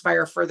 we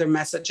inspire further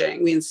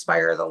messaging, we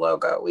inspire the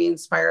logo, we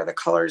inspire the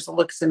colors, the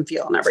looks and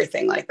feel, and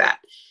everything like that.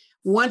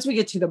 Once we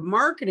get to the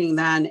marketing,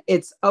 then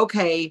it's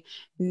okay.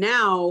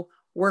 Now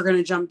we're going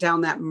to jump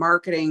down that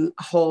marketing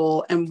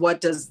hole, and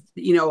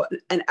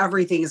and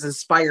everything is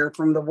inspired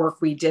from the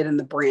work we did in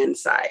the brand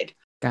side.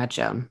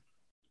 Gotcha.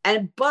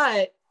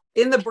 But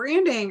in the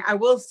branding, I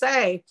will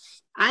say,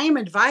 I am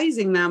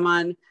advising them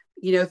on,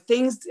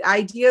 things,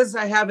 ideas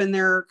I have in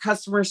their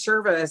customer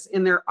service,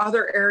 in their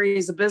other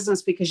areas of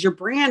business, because your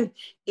brand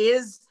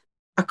is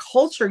a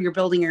culture you're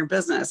building in your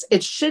business.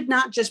 It should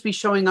not just be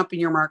showing up in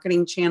your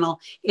marketing channel.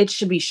 It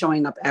should be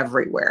showing up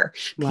everywhere.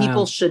 Wow.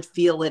 People should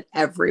feel it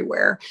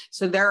everywhere.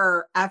 So there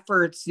are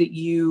efforts that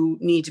you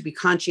need to be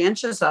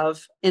conscientious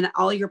of in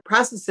all your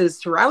processes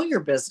throughout your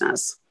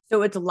business.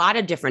 So it's a lot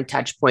of different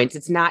touch points.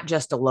 It's not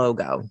just a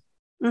logo.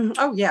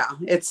 Oh yeah.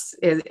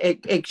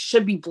 It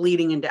should be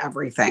bleeding into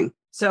everything.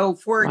 So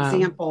for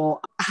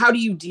example, how do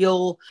you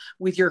deal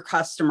with your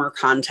customer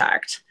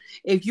contact?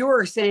 If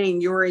you're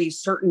saying you're a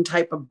certain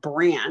type of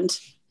brand,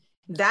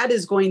 that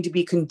is going to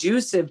be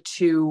conducive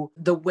to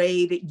the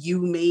way that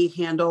you may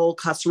handle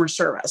customer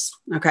service.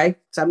 Okay.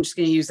 So I'm just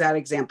going to use that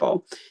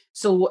example.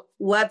 So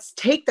let's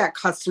take that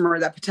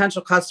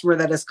potential customer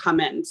that has come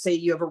in. Say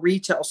you have a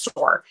retail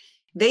store.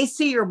 They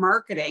see your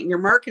marketing. Your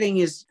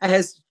marketing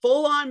has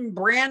full on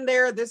brand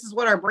there. This is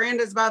what our brand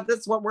is about.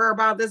 This is what we're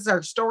about. This is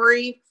our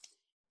story.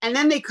 And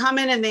then they come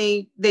in and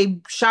they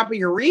shop at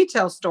your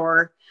retail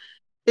store.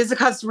 Is the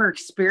customer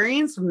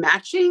experience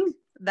matching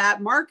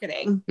that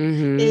marketing?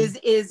 Mm-hmm.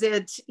 Is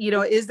it,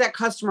 is that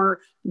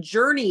customer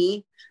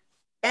journey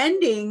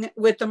ending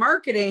with the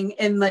marketing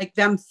and like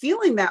them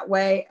feeling that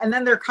way? And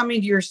then they're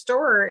coming to your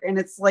store and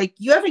it's like,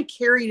 you haven't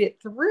carried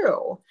it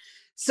through.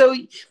 So,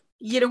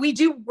 we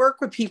do work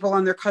with people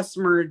on their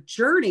customer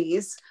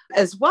journeys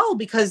as well,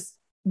 because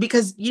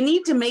you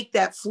need to make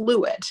that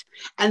fluid.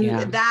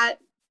 And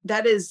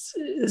that is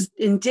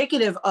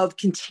indicative of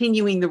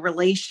continuing the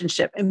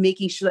relationship and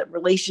making sure that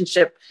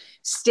relationship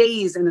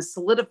stays and is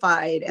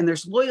solidified and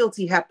there's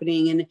loyalty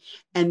happening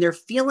and they're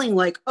feeling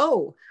like,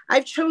 oh,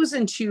 I've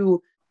chosen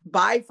to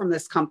buy from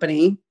this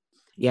company.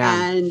 Yeah.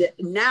 And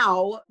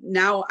now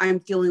I'm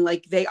feeling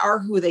like they are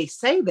who they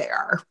say they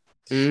are.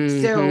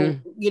 Mm-hmm.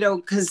 So,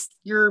 because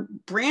your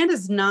brand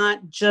is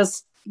not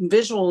just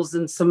visuals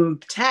and some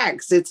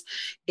text.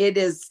 It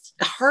is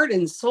heart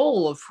and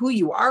soul of who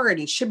you are, and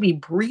it should be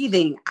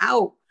breathing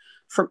out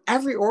from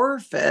every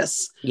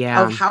orifice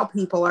of how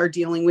people are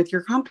dealing with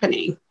your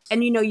company.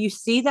 And, you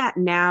see that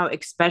now,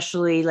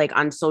 especially like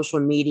on social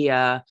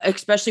media,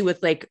 especially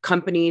with like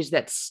companies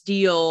that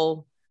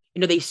steal,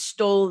 they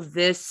stole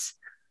this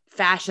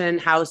fashion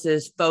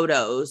house's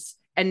photos.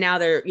 And now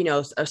they're,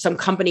 some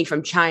company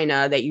from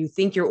China that you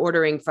think you're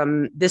ordering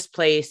from this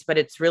place, but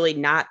it's really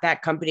not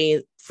that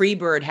company.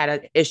 Freebird had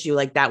an issue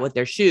like that with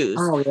their shoes.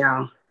 Oh,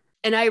 yeah.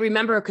 And I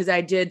remember because I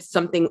did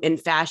something in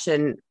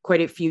fashion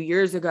quite a few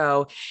years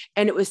ago.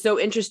 And it was so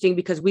interesting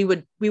because we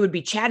would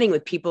be chatting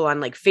with people on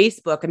like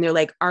Facebook and they're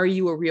like, are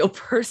you a real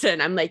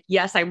person? I'm like,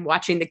 yes, I'm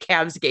watching the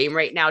Cavs game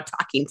right now,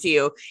 talking to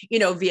you,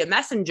 via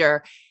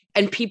Messenger.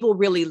 And people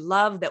really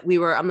love that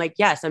I'm like,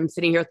 yes, I'm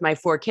sitting here with my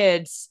 4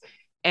 kids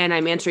and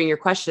I'm answering your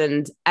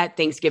questions at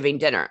Thanksgiving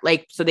dinner,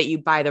 like so that you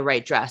buy the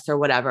right dress or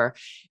whatever.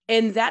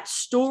 And that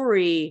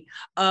story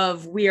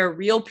of we are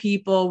real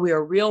people, we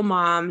are real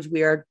moms,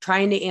 we are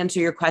trying to answer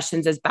your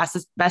questions as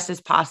best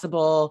as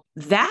possible.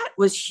 That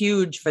was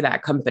huge for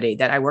that company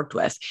that I worked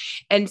with.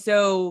 And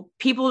so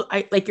people,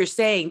 like you're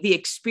saying, the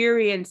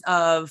experience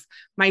of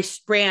my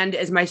brand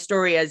as my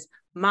story as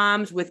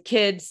moms with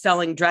kids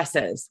selling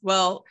dresses.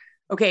 Well,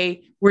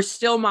 okay, we're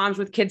still moms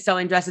with kids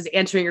selling dresses,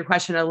 answering your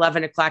question at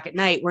 11 o'clock at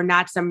night. We're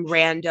not some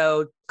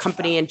rando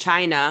company in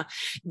China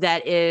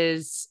that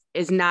is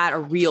not a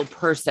real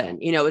person.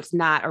 It's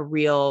not a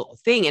real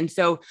thing. And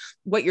so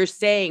what you're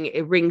saying,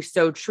 it rings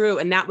so true.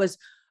 And that was,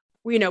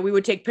 we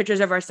would take pictures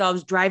of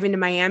ourselves driving to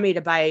Miami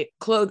to buy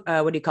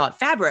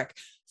fabric.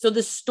 So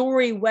the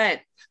story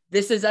went,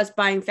 this is us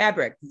buying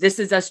fabric. This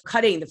is us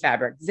cutting the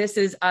fabric. This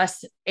is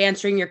us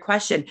answering your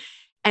question.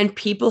 And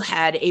people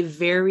had a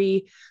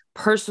very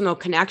personal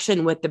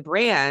connection with the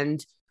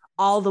brand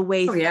all the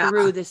way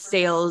through the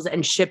sales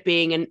and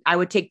shipping. And I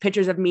would take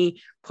pictures of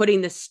me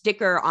putting the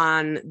sticker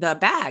on the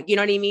bag, you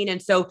know what I mean?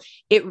 And so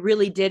it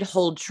really did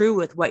hold true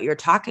with what you're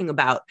talking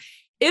about.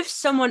 If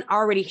someone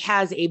already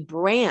has a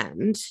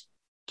brand,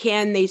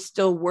 can they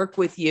still work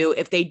with you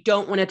if they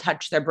don't want to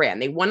touch their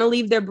brand? They want to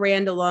leave their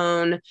brand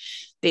alone.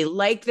 They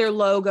like their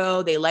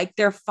logo. They like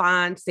their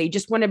fonts. They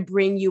just want to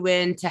bring you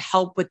in to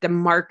help with the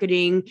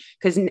marketing.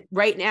 Because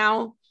right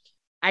now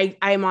I'm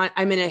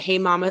in a Hey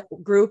Mama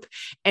group,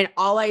 and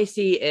all I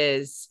see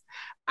is,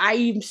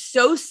 I'm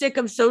so sick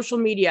of social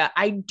media.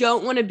 I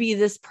don't want to be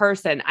this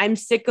person. I'm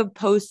sick of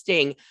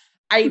posting.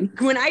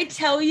 When I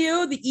tell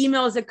you the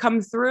emails that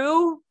come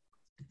through,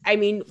 I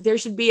mean, there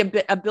should be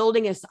a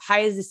building as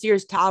high as the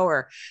Sears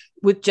Tower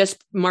with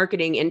just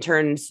marketing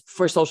interns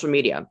for social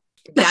media.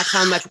 That's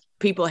how much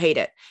people hate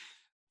it.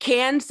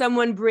 Can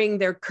someone bring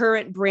their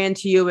current brand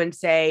to you and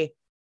say,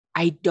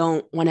 I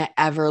don't want to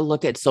ever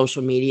look at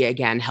social media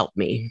again. Help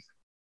me.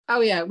 Oh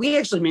yeah, we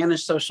actually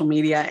manage social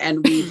media,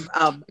 and we've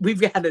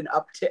had an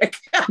uptick.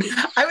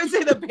 I would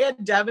say the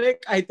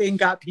pandemic, I think,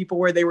 got people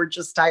where they were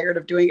just tired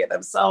of doing it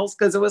themselves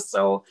because it was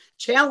so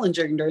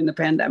challenging during the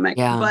pandemic.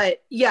 Yeah.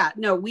 But yeah,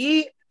 no,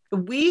 we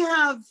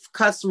have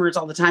customers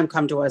all the time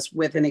come to us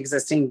with an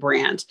existing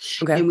brand,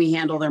 and we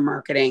handle their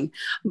marketing.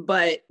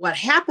 But what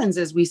happens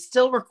is we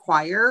still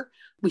require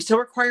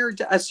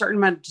a certain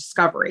amount of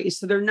discovery.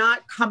 So they're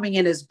not coming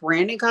in as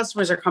branding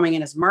customers, they're coming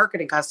in as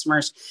marketing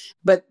customers,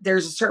 but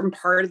there's a certain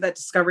part of that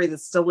discovery that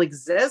still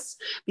exists,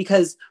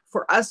 because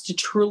for us to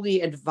truly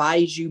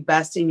advise you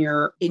best in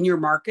your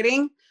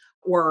marketing,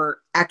 or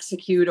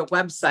execute a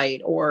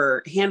website,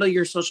 or handle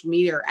your social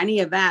media, or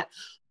any of that,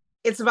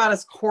 it's about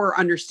us core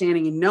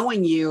understanding and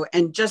knowing you,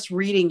 and just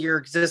reading your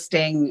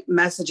existing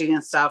messaging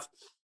and stuff.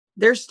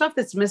 There's stuff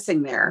that's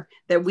missing there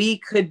that we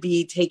could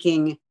be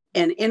taking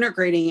and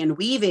integrating and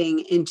weaving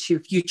into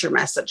future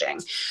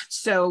messaging.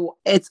 So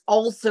it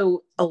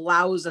also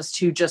allows us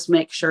to just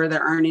make sure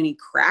there aren't any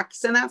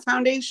cracks in that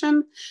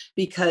foundation,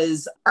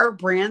 because our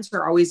brands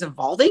are always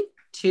evolving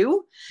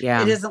too.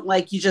 Yeah. It isn't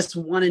like you just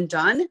one and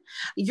done.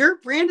 Your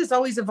brand is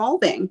always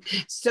evolving.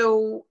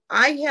 So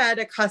I had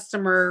a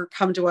customer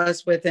come to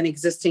us with an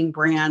existing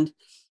brand.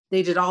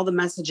 They did all the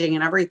messaging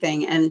and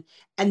everything. And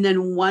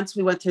then once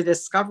we went through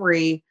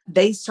discovery,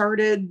 they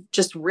started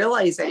just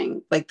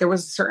realizing like there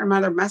was a certain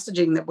amount of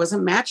messaging that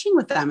wasn't matching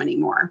with them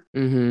anymore.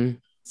 Mm-hmm.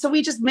 So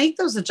we just make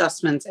those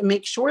adjustments and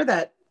make sure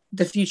that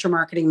the future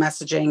marketing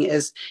messaging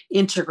is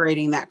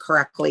integrating that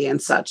correctly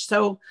and such.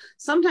 So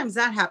sometimes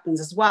that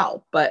happens as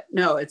well. But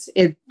no,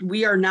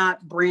 we are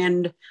not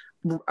brand.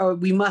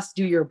 We must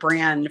do your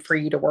brand for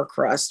you to work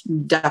for us.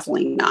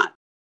 Definitely not.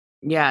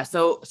 Yeah.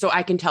 So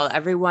I can tell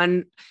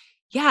everyone,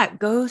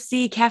 go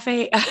see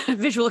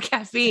Visual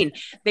Caffeine.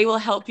 They will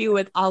help you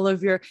with all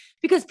of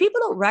because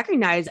people don't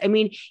recognize, I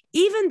mean,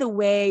 even the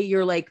way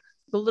you're like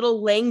the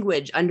little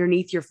language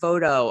underneath your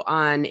photo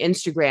on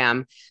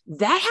Instagram,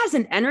 that has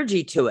an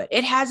energy to it.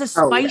 It has a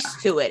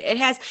spice to it. It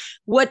has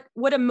what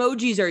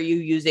emojis are you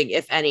using,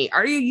 if any?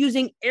 Are you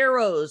using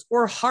arrows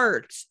or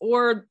hearts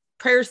or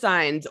prayer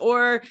signs,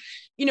 or,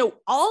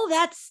 all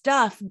that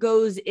stuff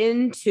goes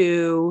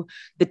into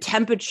the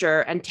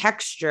temperature and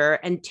texture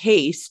and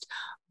taste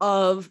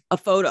of a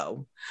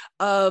photo,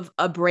 of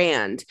a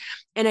brand.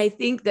 And I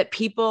think that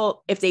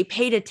people, if they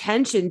paid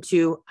attention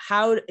to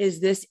how is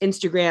this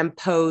Instagram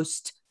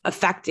post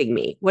affecting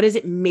me? What is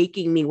it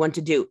making me want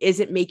to do? Is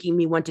it making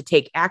me want to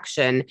take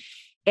action?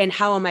 And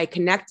how am I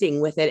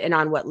connecting with it, and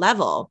on what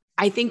level?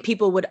 I think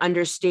people would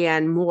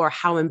understand more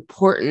how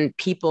important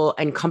people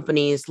and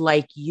companies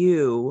like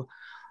you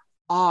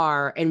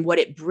are, and what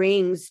it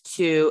brings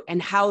to,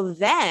 and how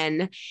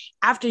then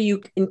after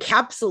you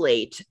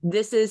encapsulate,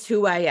 this is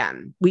who I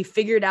am. We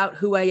figured out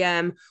who I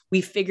am. We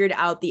figured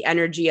out the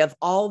energy of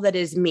all that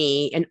is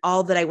me and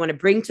all that I want to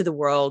bring to the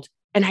world.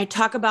 And I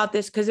talk about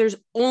this because there's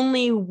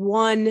only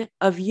one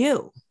of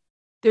you.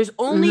 There's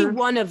only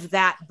one of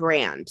that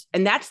brand.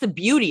 And that's the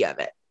beauty of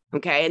it.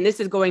 Okay. And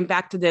this is going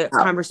back to the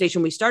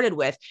conversation we started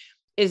with,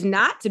 is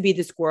not to be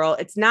the squirrel.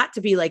 It's not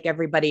to be like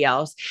everybody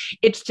else.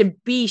 It's to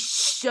be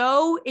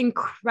so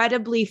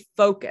incredibly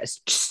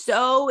focused,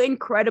 so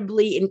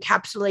incredibly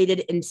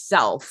encapsulated in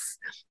self,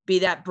 be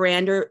that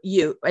brand or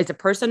you as a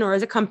person or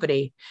as a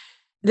company,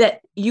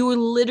 that you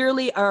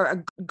literally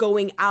are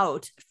going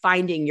out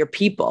finding your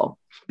people,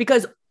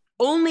 because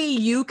only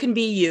you can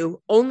be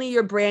you, only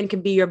your brand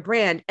can be your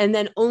brand. And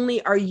then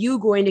only are you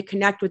going to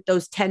connect with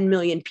those 10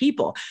 million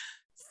people.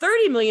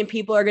 30 million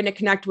people are going to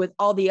connect with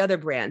all the other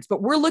brands,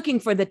 but we're looking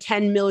for the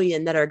 10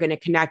 million that are going to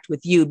connect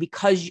with you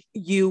because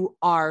you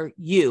are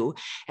you.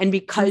 And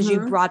because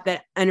you brought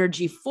that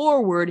energy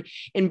forward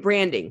in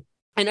branding.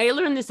 And I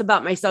learned this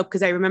about myself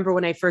because I remember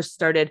when I first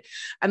started,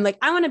 I'm like,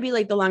 I want to be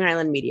like the Long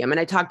Island Medium. And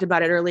I talked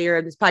about it earlier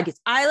in this podcast.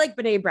 I like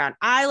Brene Brown.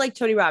 I like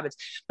Tony Robbins.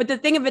 But the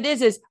thing of it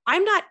is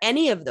I'm not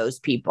any of those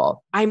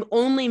people. I'm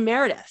only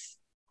Meredith.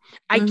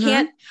 I'm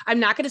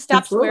not going to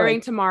stop swearing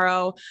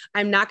tomorrow.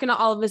 I'm not going to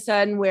all of a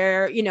sudden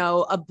wear,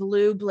 a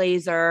blue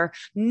blazer.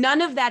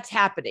 None of that's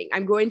happening.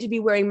 I'm going to be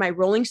wearing my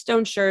Rolling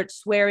Stone shirt,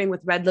 swearing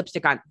with red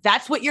lipstick on.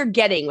 That's what you're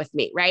getting with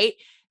me, right?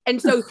 And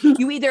so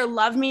you either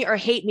love me or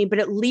hate me, but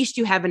at least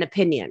you have an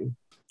opinion.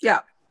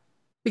 Yeah.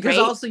 Because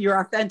also you're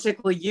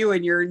authentically you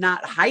and you're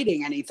not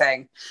hiding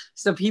anything.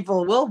 So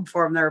people will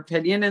form their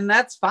opinion and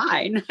that's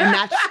fine. And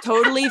that's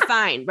totally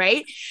fine.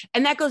 Right.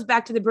 And that goes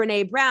back to the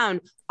Brene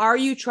Brown. Are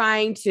you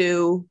trying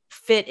to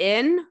fit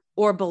in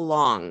or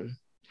belong?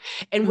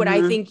 And what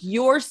I think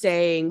you're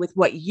saying with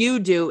what you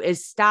do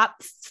is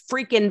stop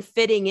freaking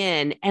fitting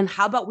in. And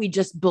how about we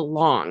just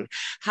belong?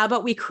 How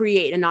about we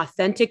create an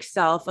authentic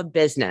self of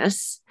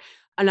business,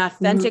 an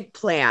authentic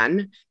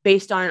plan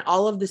based on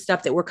all of the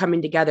stuff that we're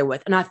coming together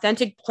with, an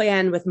authentic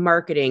plan with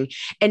marketing,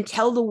 and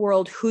tell the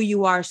world who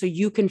you are so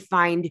you can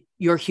find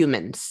your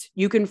humans.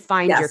 You can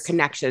find your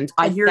connections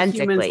authentically. And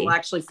your humans will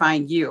actually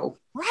find you.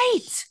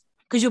 Right.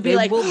 Because you'll be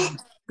we'll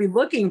be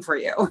looking for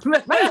you.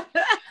 Right.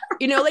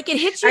 Like it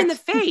hits you in the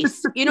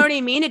face. You know what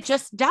I mean? It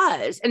just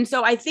does. And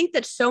so I think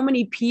that so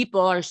many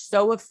people are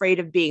so afraid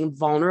of being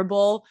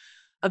vulnerable,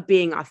 of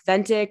being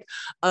authentic,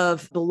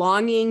 of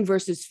belonging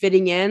versus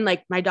fitting in.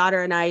 Like my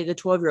daughter and I, the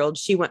 12-year-old,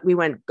 we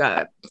went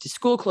to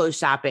school clothes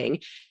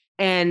shopping.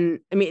 And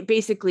I mean,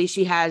 basically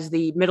she has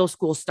the middle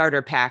school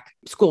starter pack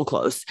school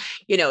clothes.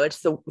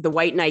 It's the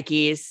white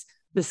Nikes,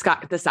 the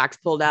socks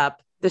pulled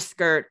up, the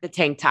skirt, the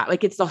tank top,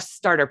 like it's the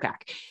starter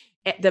pack.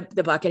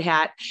 The bucket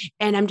hat.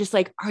 And I'm just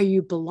like, are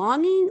you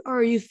belonging or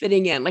are you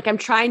fitting in? Like, I'm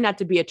trying not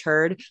to be a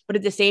turd, but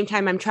at the same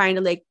time, I'm trying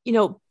to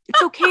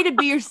it's okay to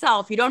be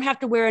yourself. You don't have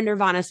to wear a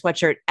Nirvana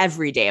sweatshirt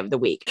every day of the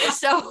week.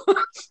 So,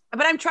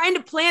 but I'm trying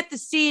to plant the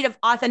seed of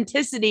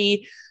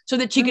authenticity so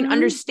that you can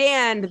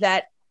understand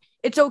that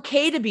it's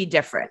okay to be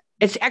different.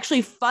 It's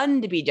actually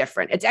fun to be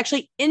different. It's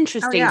actually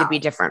interesting to be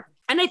different.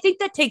 And I think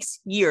that takes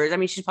years. I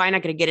mean, she's probably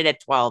not going to get it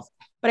at 12.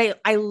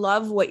 But I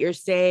love what you're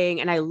saying.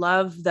 And I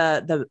love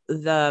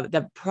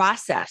the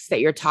process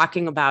that you're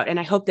talking about. And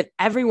I hope that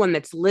everyone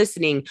that's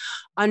listening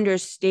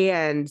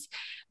understands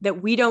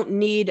that we don't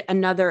need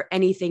another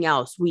anything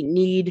else. We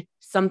need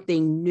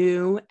something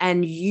new.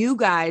 And you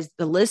guys,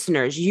 the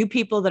listeners, you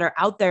people that are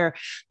out there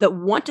that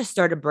want to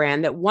start a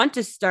brand, that want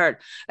to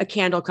start a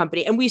candle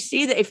company. And we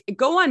see that if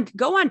go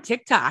on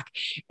TikTok,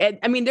 and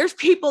I mean, there's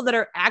people that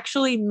are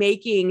actually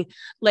making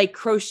like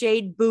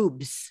crocheted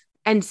boobs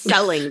and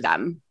selling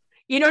them.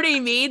 You know what I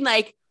mean?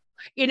 Like,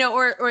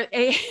 or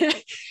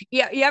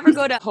yeah, you ever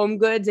go to Home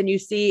Goods and you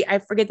see, I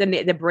forget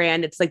the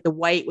brand. It's like the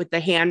white with the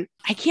hand.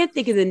 I can't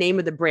think of the name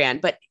of the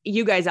brand, but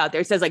you guys out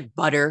there, it says like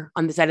butter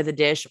on the side of the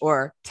dish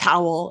or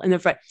towel in the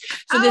front.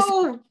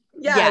 So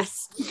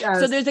yes.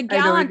 So there's a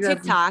gal on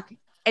TikTok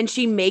and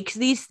she makes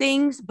these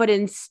things, but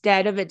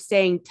instead of it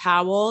saying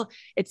towel,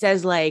 it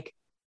says like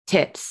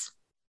tits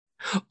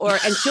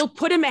and she'll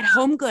put them at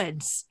Home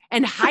Goods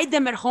and hide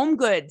them at Home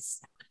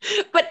Goods.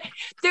 But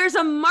there's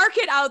a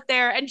market out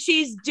there and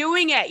she's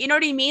doing it. You know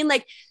what I mean?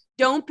 Like,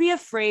 don't be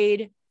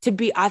afraid to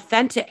be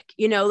authentic,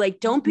 like,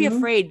 don't be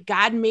afraid.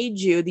 God made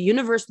you, the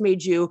universe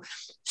made you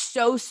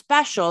so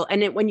special.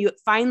 And when you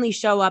finally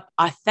show up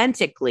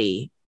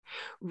authentically,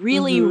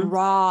 really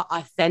raw,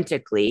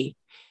 authentically,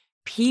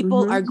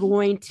 people are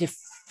going to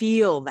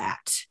feel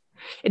that.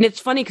 And it's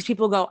funny because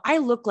people go, I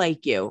look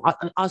like you.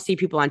 I'll see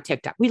people on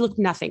TikTok. We look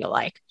nothing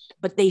alike,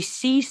 but they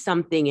see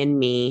something in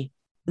me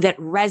that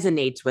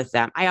resonates with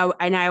them.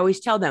 I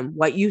always tell them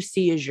what you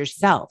see is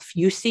yourself.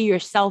 You see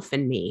yourself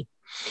in me.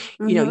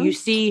 You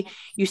see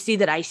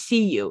that I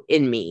see you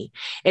in me.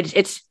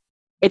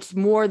 It's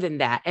more than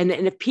that. And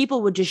if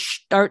people would just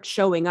start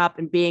showing up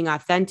and being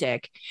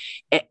authentic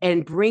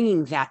and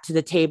bringing that to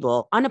the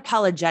table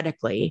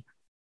unapologetically,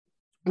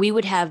 we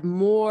would have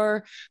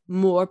more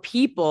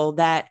people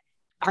that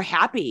are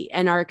happy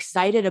and are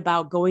excited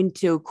about going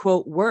to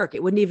quote work.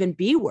 It wouldn't even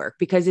be work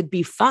because it'd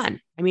be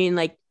fun. I mean,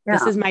 like,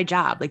 this is my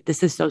job. Like,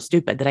 this is so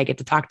stupid that I get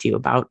to talk to you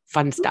about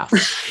fun stuff,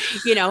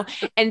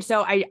 And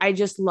so I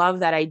just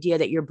love that idea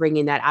that you're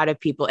bringing that out of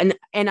people.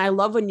 And I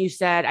love when you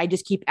said, I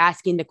just keep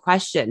asking the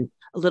question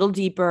a little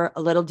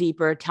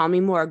deeper. Tell me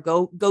more,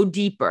 go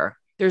deeper.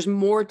 There's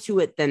more to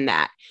it than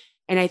that.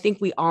 And I think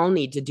we all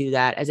need to do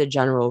that as a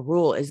general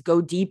rule, is go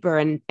deeper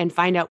and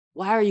find out,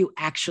 why are you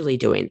actually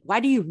doing?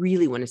 Why do you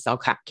really want to sell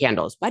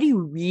candles? Why do you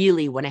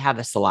really want to have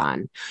a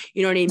salon?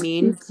 You know what I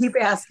mean? Keep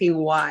asking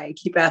why.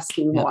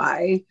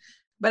 Why.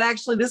 But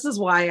actually, this is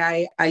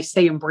why I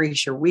say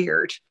embrace your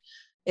weird,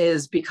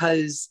 is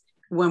because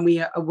when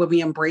we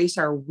embrace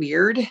our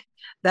weird,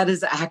 that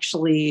is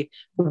actually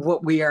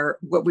what we are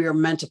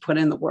meant to put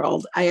in the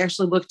world. I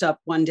actually looked up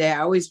one day.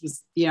 I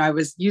was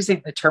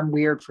using the term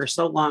weird for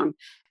so long,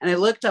 and I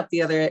looked up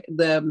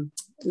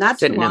not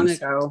too long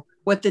ago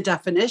what the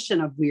definition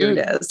of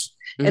weird is,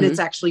 and it's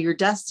actually your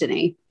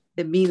destiny.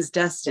 It means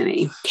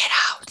destiny. Get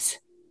out.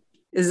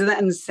 Isn't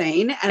that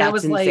insane? And I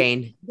was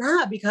insane. Like,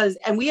 yeah, because,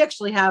 and we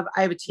actually I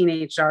have a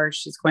teenage daughter.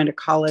 She's going to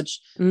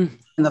college in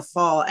the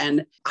fall.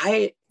 And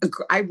I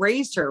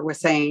raised her with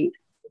saying,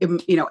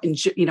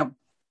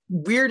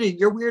 weird,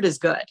 your weird is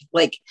good.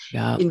 Like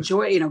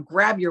enjoy,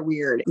 grab your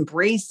weird,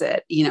 embrace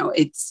it.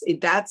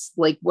 That's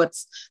like,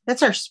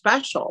 that's our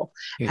special.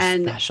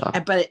 Special.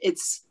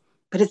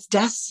 But it's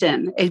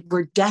destined.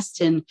 We're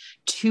destined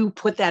to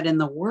put that in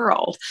the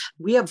world.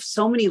 We have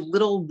so many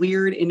little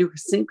weird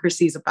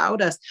idiosyncrasies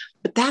about us,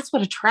 but that's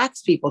what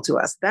attracts people to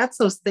us. That's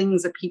those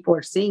things that people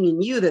are seeing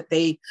in you that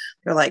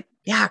they're like,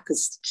 yeah,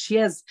 because she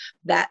has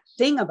that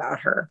thing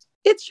about her.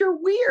 It's your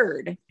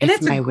weird. And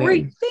it's a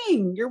great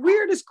thing. Your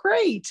weird is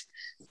great.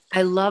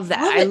 I love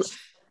that.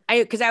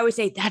 Because I always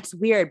say that's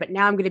weird, but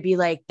now I'm going to be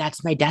like,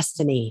 that's my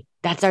destiny.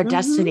 That's our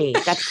destiny.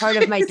 That's part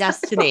of my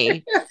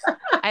destiny.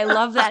 I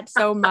love that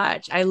so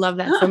much.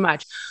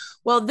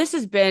 Well, this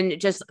has been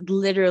just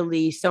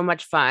literally so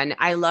much fun.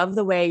 I love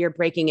the way you're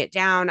breaking it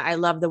down. I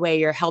love the way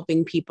you're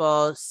helping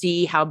people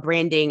see how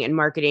branding and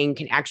marketing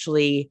can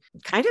actually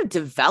kind of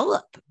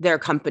develop their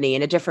company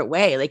in a different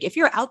way. Like if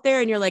you're out there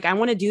and you're like, I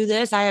want to do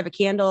this. I have a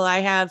candle.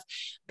 I have a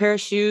pair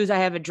of shoes. I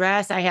have a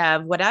dress. I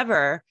have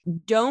whatever.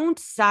 Don't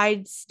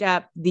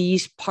sidestep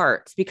these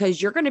parts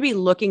because you're going to be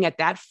looking at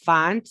that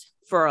font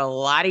for a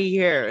lot of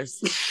years.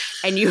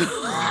 And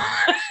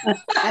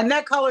and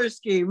that color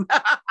scheme.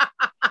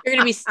 You're going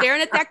to be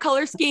staring at that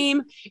color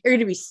scheme. You're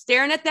going to be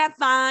staring at that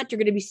font. You're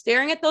going to be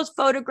staring at those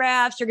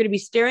photographs. You're going to be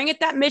staring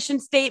at that mission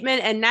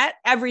statement and that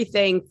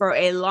everything for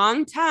a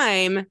long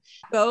time.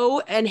 Go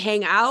and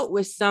hang out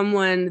with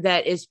someone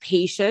that is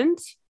patient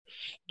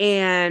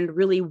and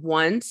really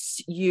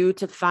wants you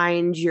to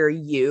find your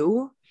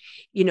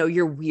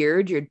your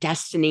weird, your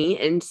destiny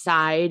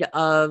inside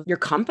of your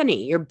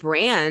company, your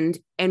brand,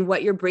 and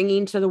what you're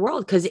bringing to the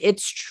world, because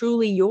it's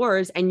truly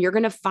yours. And you're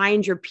going to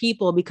find your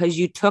people because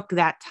you took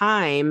that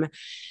time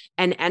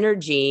and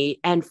energy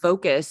and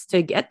focus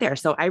to get there.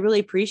 So I really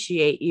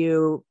appreciate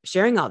you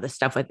sharing all this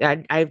stuff with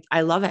me.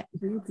 I love it.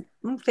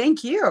 Well,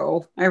 thank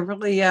you. I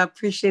really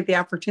appreciate the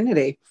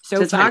opportunity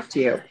to talk to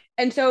you.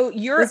 And so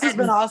this has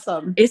been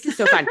awesome. This is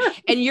so fun.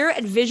 And you're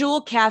at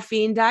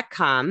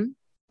visualcaffeine.com.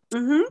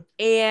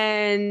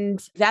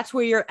 And that's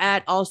where you're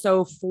at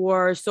also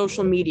for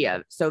social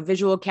media. So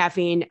Visual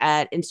Caffeine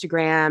at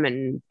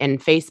Instagram and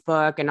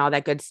Facebook and all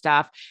that good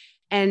stuff.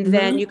 And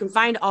then you can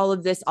find all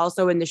of this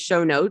also in the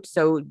show notes.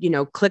 So,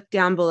 click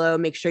down below,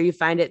 make sure you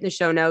find it in the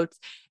show notes.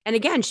 And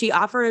again, she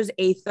offers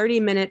a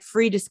 30-minute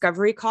free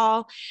discovery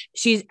call.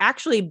 She's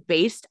actually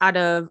based out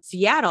of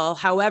Seattle.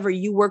 However,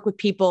 you work with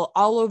people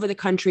all over the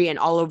country and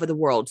all over the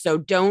world. So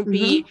don't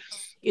be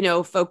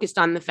focused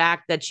on the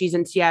fact that she's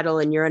in Seattle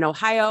and you're in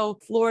Ohio,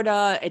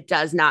 Florida. It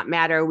does not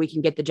matter. We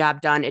can get the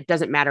job done. It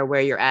doesn't matter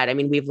where you're at. I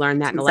mean, we've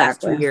learned that in the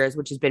last 2 years,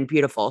 which has been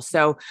beautiful.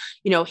 So,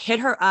 hit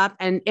her up.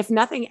 And if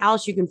nothing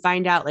else, you can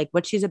find out like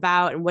what she's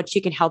about and what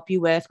she can help you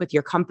with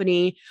your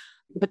company.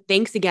 But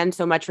thanks again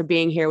so much for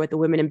being here with the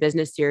Women in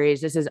Business series.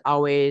 This is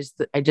always,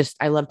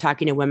 I love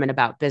talking to women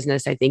about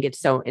business. I think it's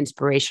so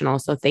inspirational.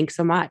 So thanks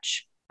so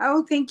much.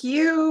 Oh, thank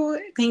you.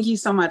 Thank you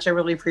so much. I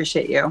really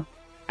appreciate you.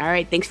 All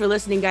right. Thanks for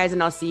listening, guys,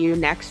 and I'll see you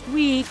next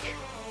week.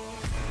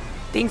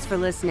 Thanks for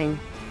listening.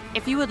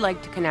 If you would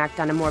like to connect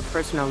on a more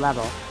personal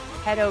level,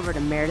 head over to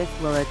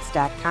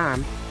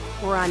meredithwillits.com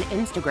or on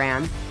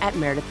Instagram at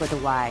Meredith with a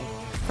Y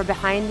for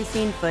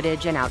behind-the-scene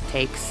footage and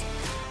outtakes.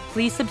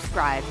 Please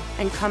subscribe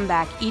and come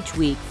back each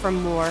week for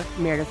more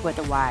Meredith with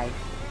a Y.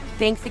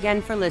 Thanks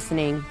again for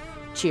listening.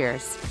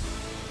 Cheers.